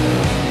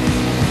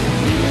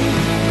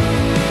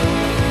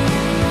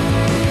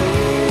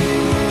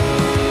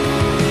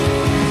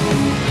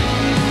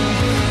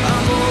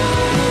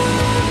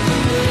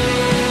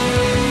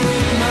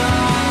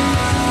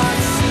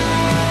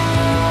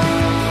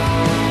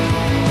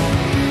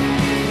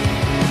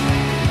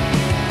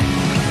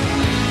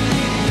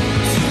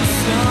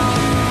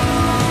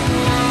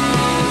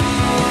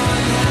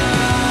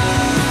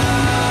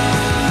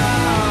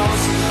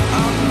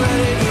 I'm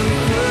ready to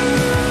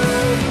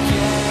hurt again.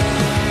 If you break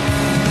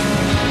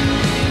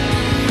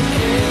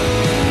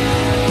me,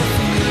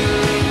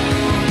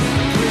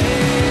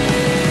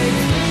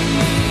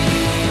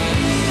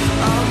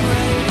 I'm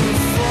ready to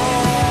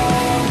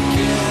forget. If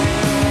you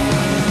hurt me,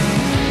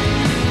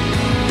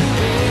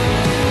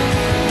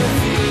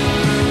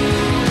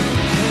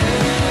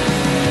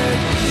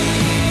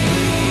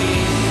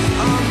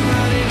 I'm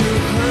ready to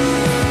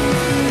hurt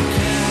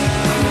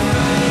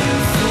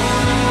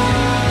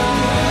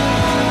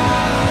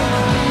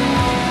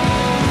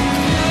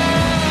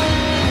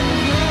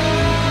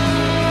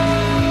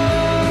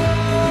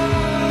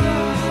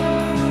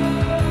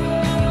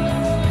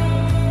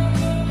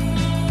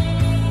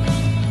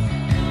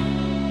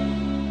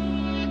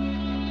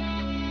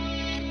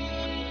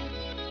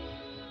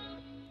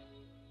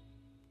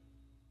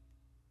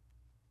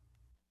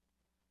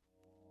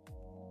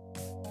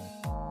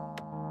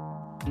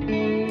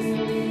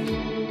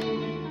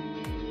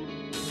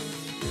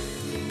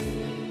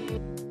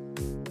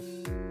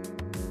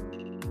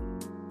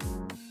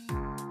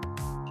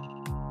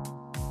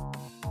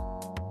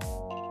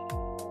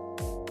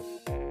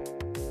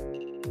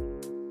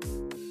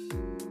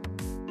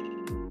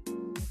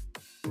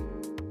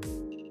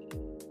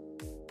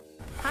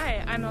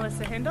Hi, I'm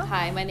Alyssa Hindle.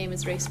 Hi, my name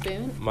is Ray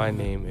Spoon. My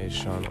name is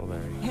Sean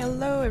O'Leary.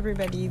 Hello,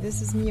 everybody.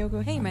 This is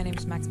Miyoko. Hey, my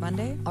name's Max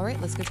Monday. All right,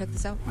 let's go check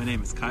this out. My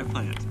name is Kai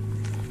Plant.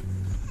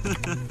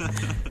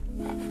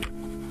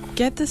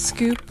 Get the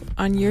scoop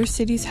on your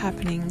city's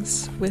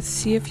happenings with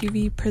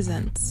CFUV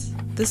Presents.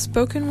 The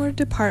spoken word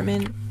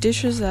department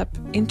dishes up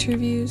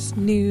interviews,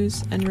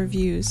 news, and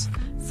reviews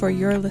for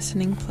your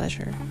listening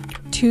pleasure.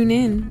 Tune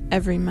in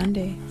every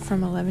Monday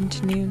from 11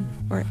 to noon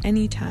or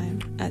anytime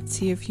at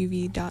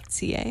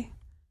cfuv.ca.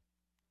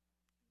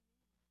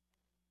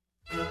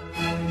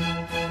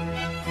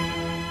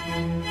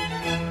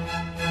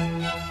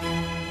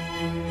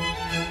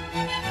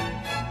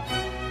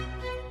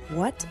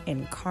 What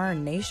in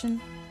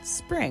carnation?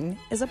 Spring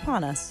is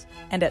upon us.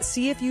 And at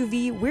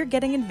CFUV, we're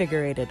getting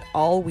invigorated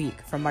all week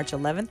from March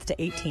 11th to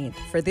 18th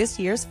for this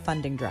year's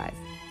funding drive.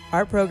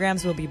 Our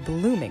programs will be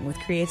blooming with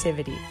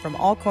creativity from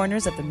all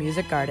corners of the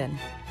music garden.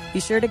 Be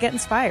sure to get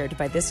inspired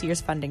by this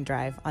year's funding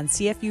drive on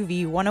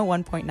CFUV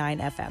 101.9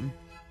 FM.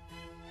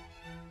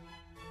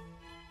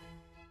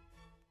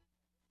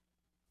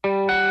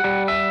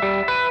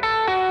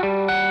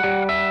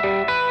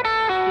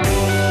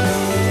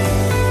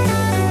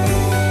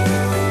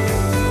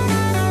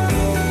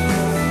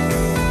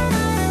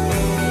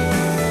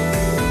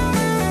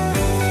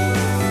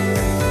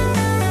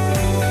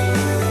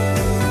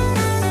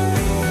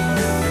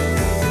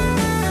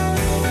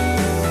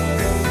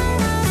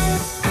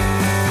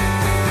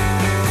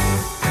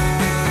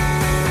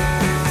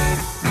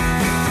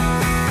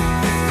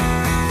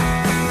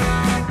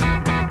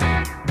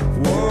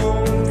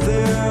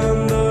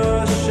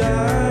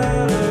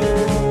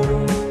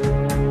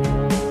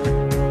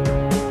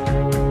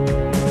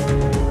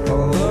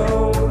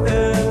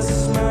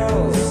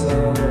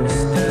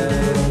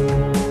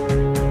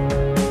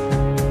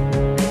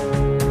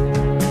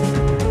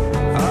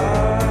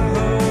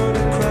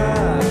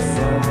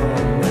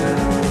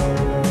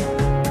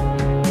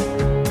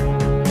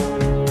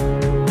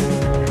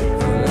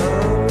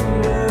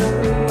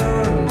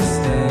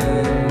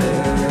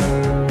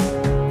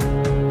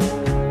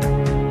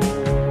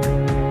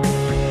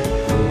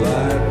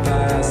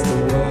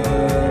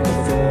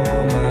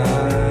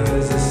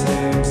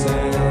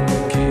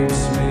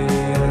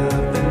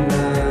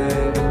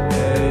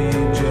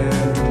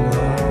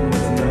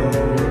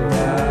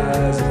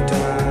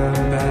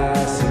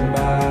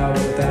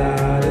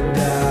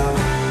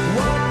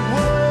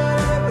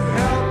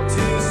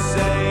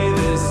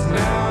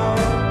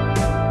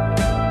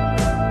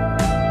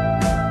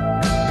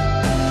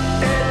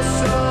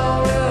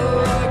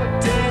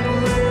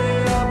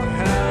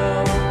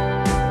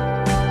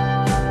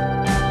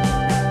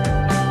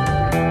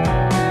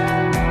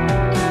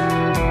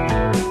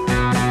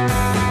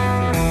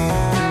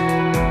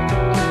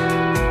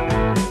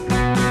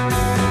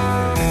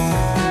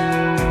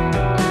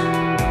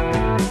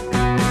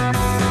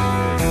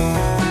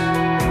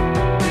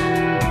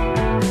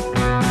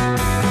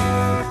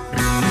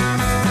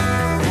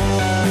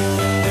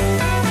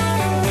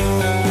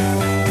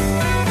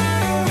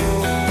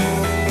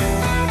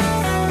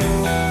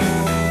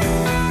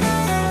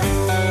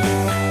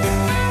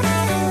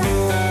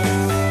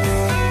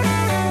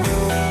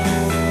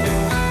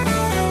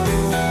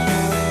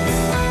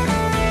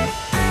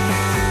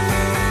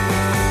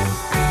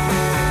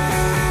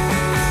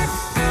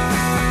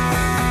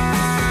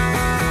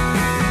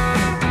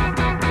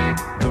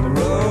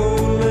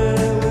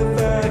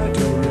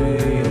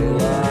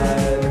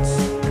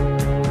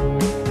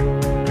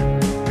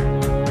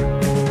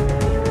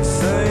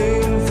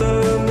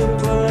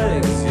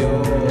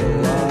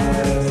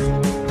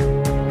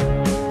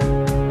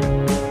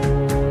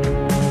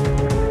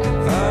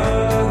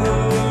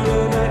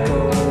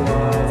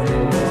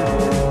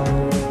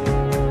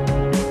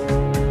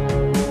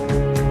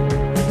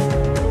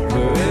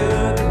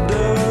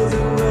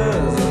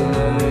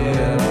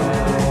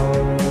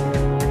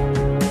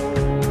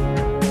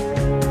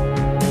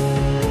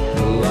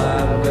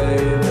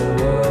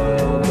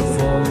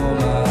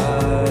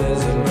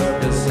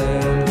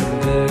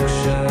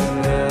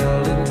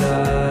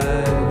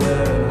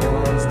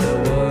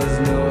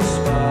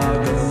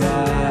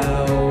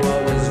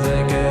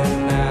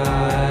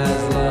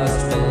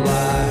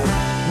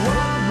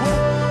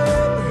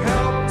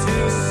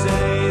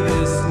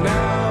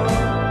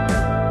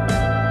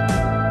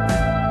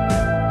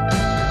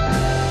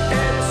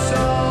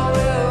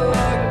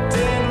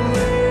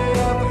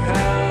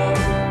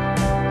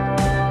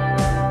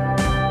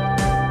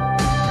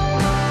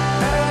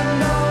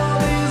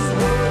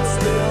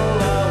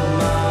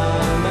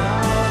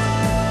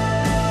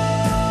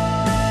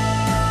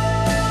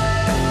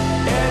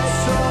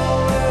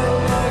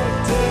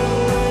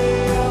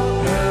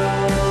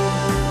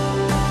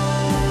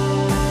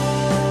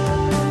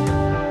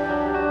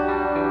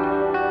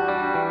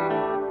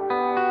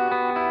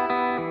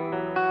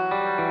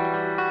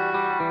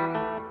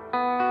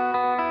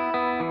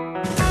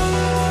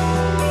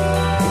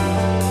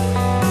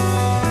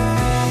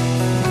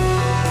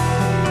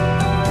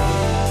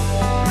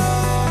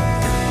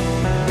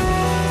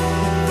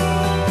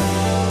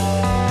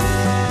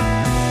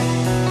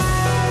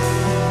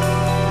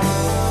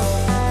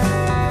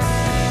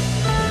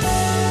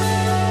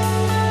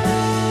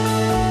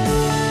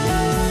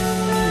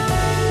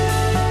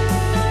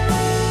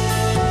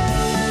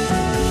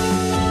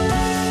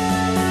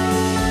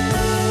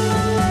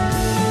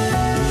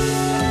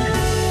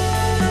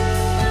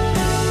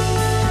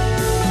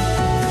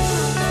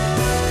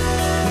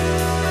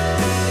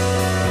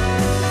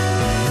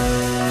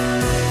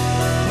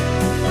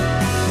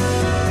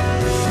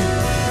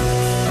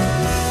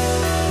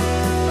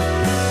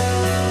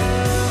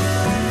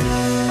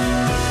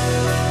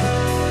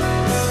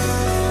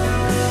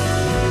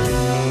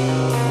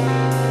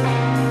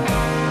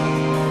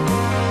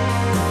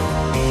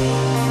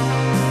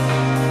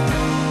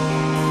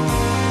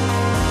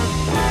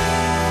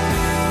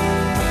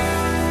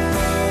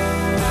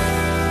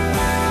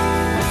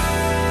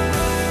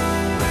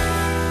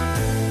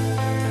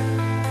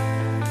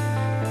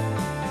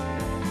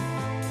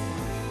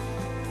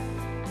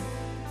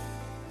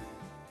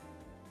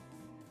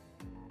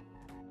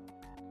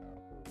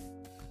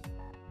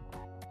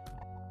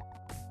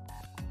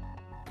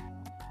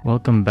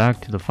 Welcome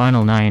back to the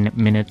final 9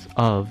 minutes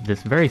of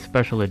this very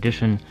special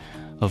edition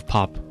of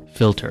Pop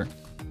Filter.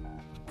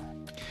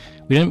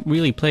 We didn't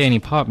really play any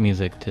pop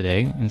music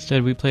today.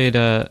 Instead, we played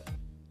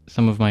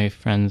some of my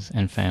friends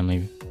and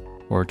family,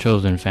 or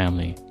chosen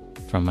family,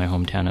 from my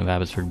hometown of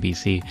Abbotsford,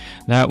 BC.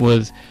 That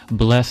was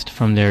Blessed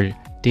from their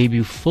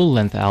debut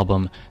full-length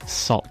album,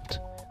 Salt.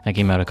 That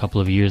came out a couple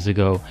of years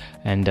ago,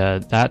 and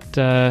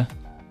that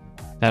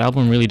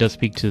album really does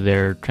speak to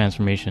their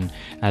transformation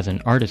as an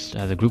artist,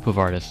 as a group of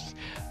artists.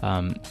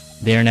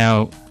 They are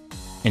now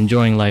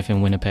enjoying life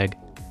in Winnipeg,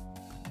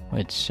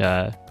 which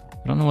I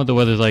don't know what the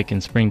weather's like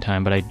in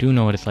springtime, but I do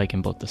know what it's like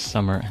in both the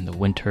summer and the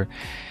winter,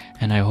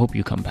 and I hope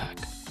you come back.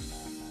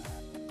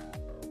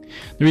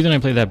 The reason I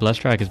played that Blessed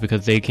track is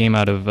because they came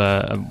out of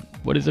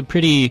what is a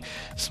pretty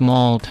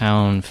small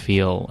town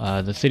feel.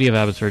 The city of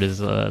Abbotsford is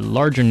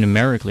larger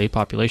numerically,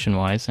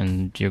 population-wise,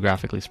 and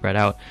geographically spread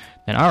out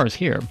than ours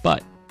here,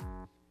 but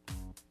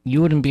you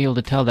wouldn't be able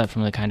to tell that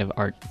from the kind of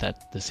art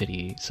that the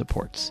city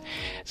supports.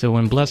 So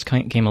when Blessed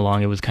came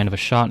along, it was kind of a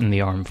shot in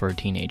the arm for a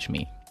teenage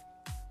me.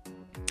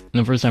 And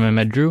the first time I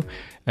met Drew,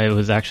 it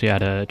was actually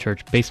at a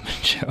church basement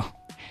show.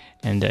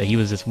 And he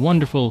was this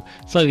wonderful,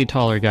 slightly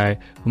taller guy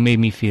who made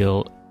me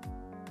feel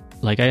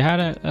like I had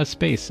a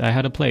space, I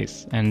had a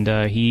place. And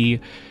he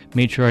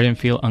made sure I didn't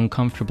feel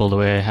uncomfortable the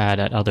way I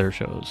had at other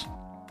shows.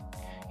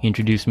 He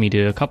introduced me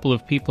to a couple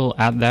of people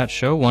at that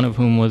show, one of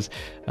whom was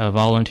a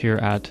volunteer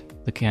at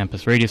the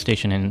campus radio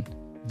station in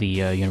the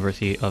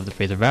University of the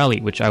Fraser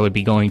Valley, which I would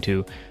be going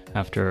to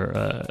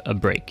after a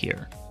break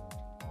here.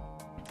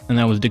 And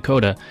that was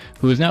Dakota,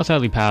 who is now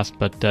sadly passed,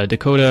 but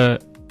Dakota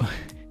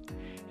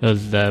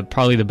was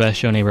probably the best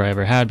show neighbor I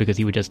ever had, because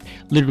he would just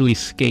literally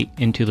skate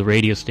into the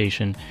radio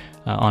station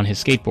on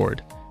his skateboard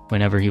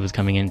whenever he was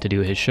coming in to do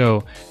his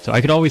show. So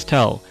I could always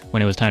tell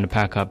when it was time to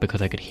pack up,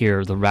 because I could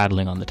hear the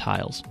rattling on the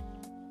tiles.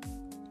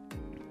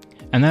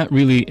 And that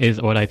really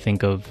is what I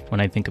think of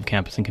when I think of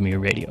campus and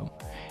community radio.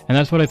 And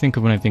that's what I think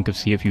of when I think of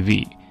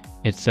CFUV.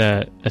 It's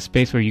a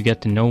space where you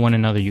get to know one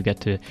another, you get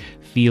to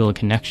feel a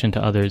connection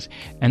to others,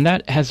 and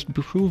that has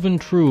proven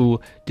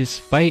true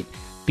despite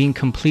being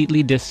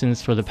completely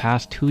distanced for the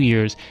past 2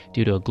 years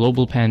due to a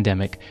global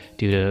pandemic,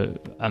 due to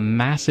a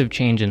massive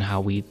change in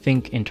how we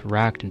think,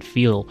 interact, and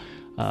feel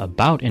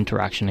about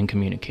interaction and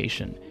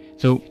communication.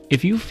 So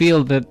if you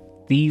feel that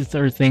these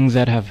are things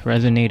that have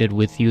resonated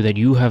with you, that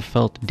you have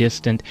felt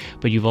distant,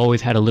 but you've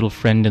always had a little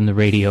friend in the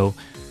radio,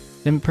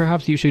 then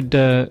perhaps you should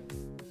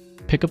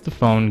pick up the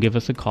phone, give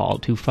us a call,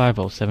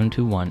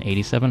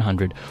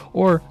 250-721-8700,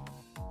 or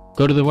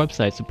go to the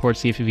website,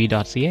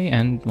 supportcfuv.ca,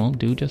 and, well,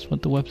 do just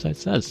what the website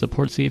says,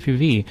 support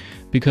CFUV,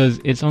 because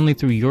it's only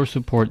through your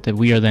support that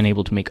we are then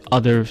able to make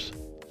others,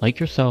 like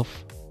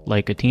yourself,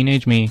 like a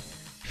teenage me,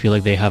 feel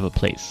like they have a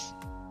place,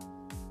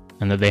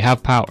 and that they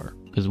have power,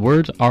 because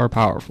words are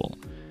powerful.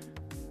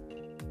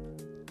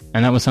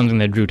 And that was something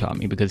that Drew taught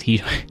me, because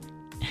he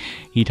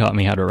taught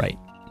me how to write.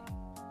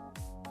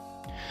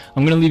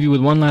 I'm going to leave you with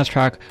one last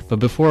track, but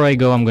before I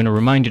go, I'm going to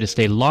remind you to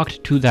stay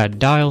locked to that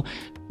dial,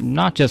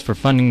 not just for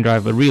Funding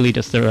Drive, but really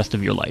just the rest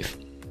of your life.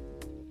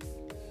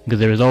 Because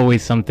there is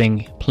always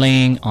something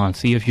playing on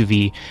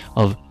CFUV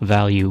of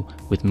value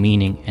with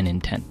meaning and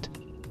intent.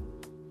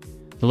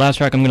 The last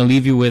track I'm going to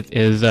leave you with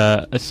is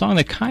a song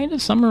that kind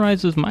of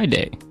summarizes my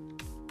day.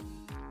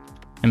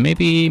 And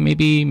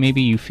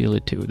maybe you feel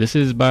it too. This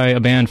is by a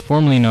band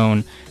formerly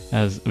known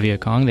as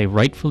Viacong. They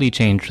rightfully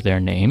changed their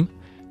name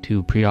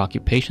to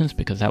Preoccupations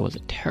because that was a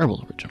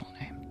terrible original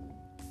name.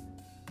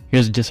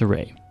 Here's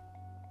Disarray.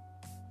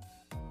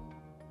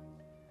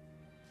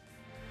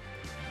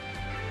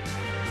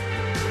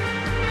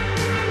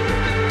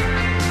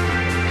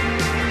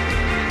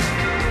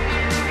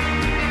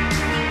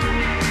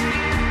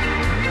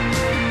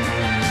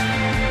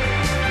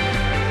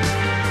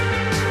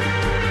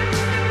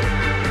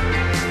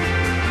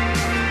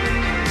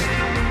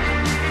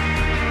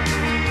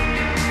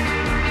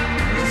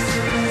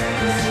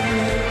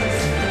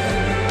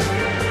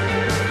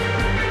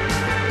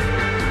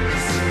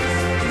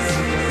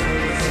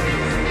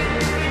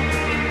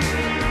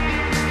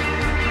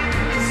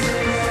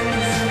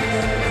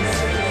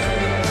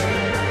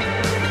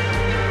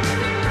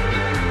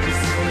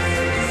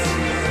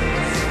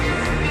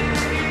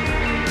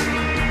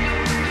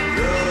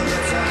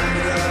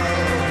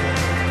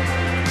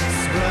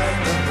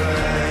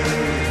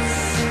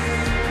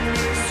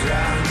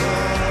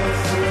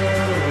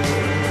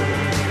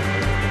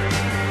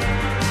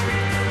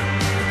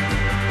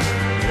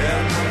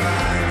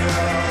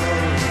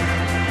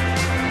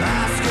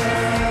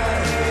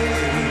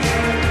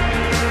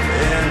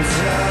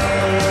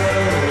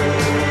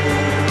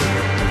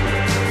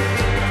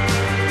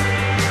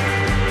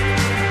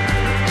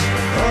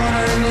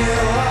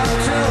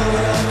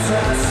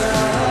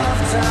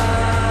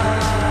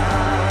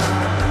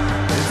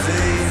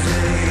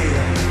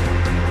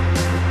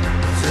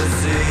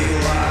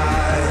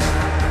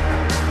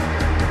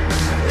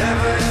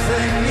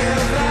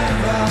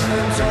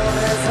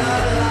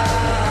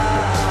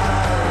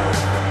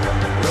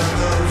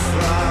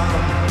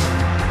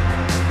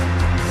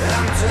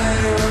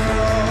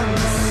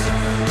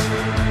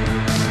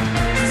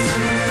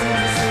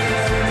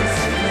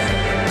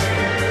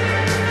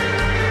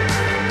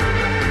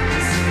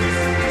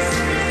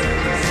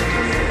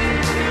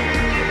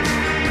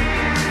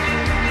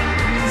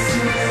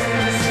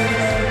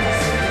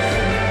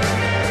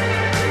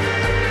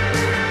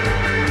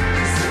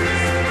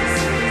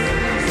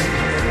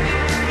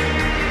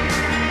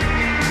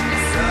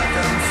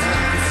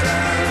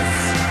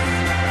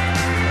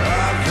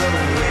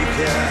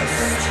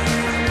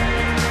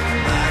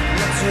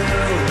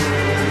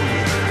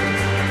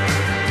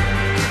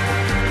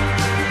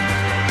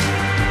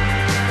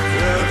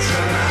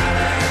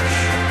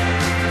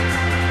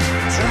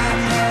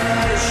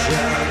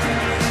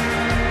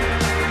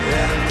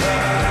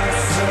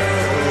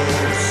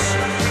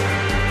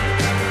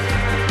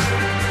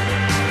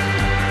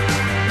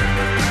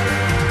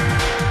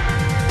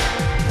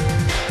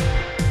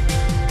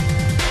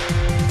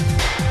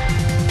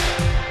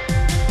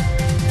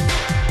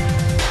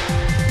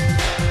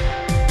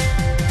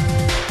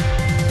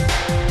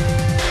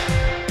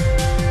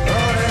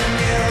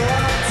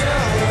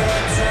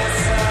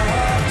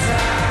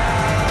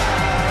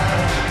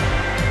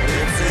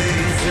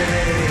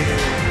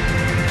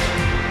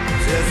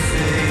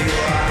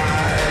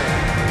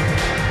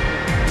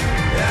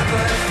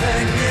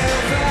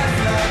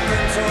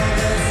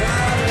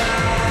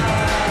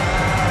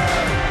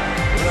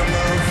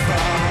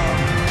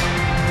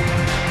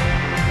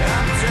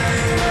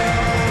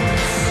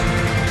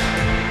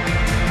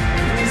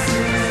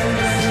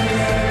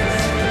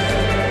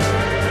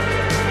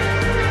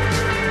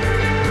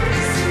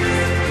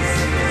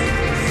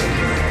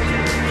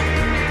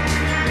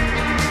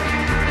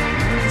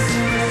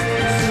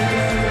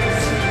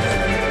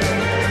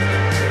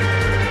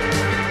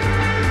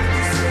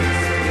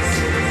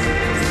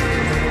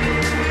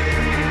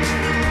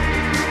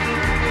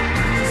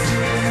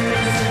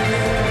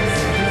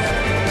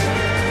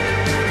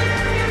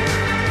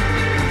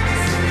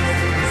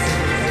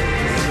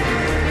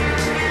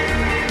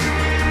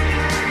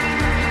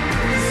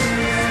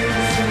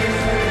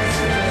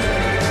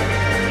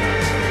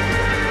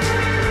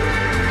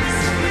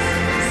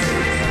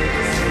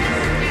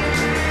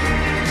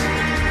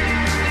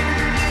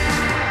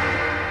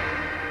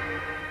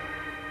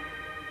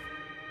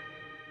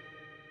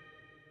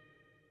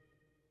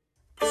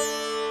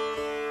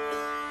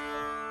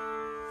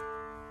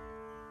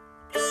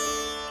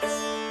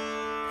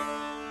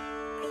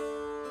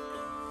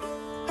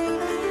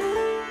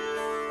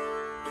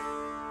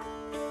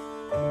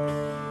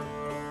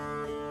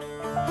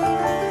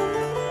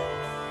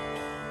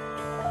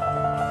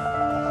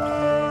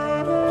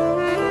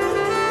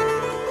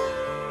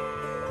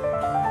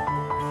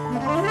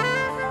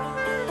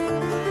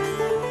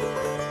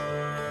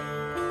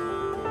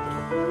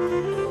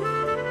 Bye.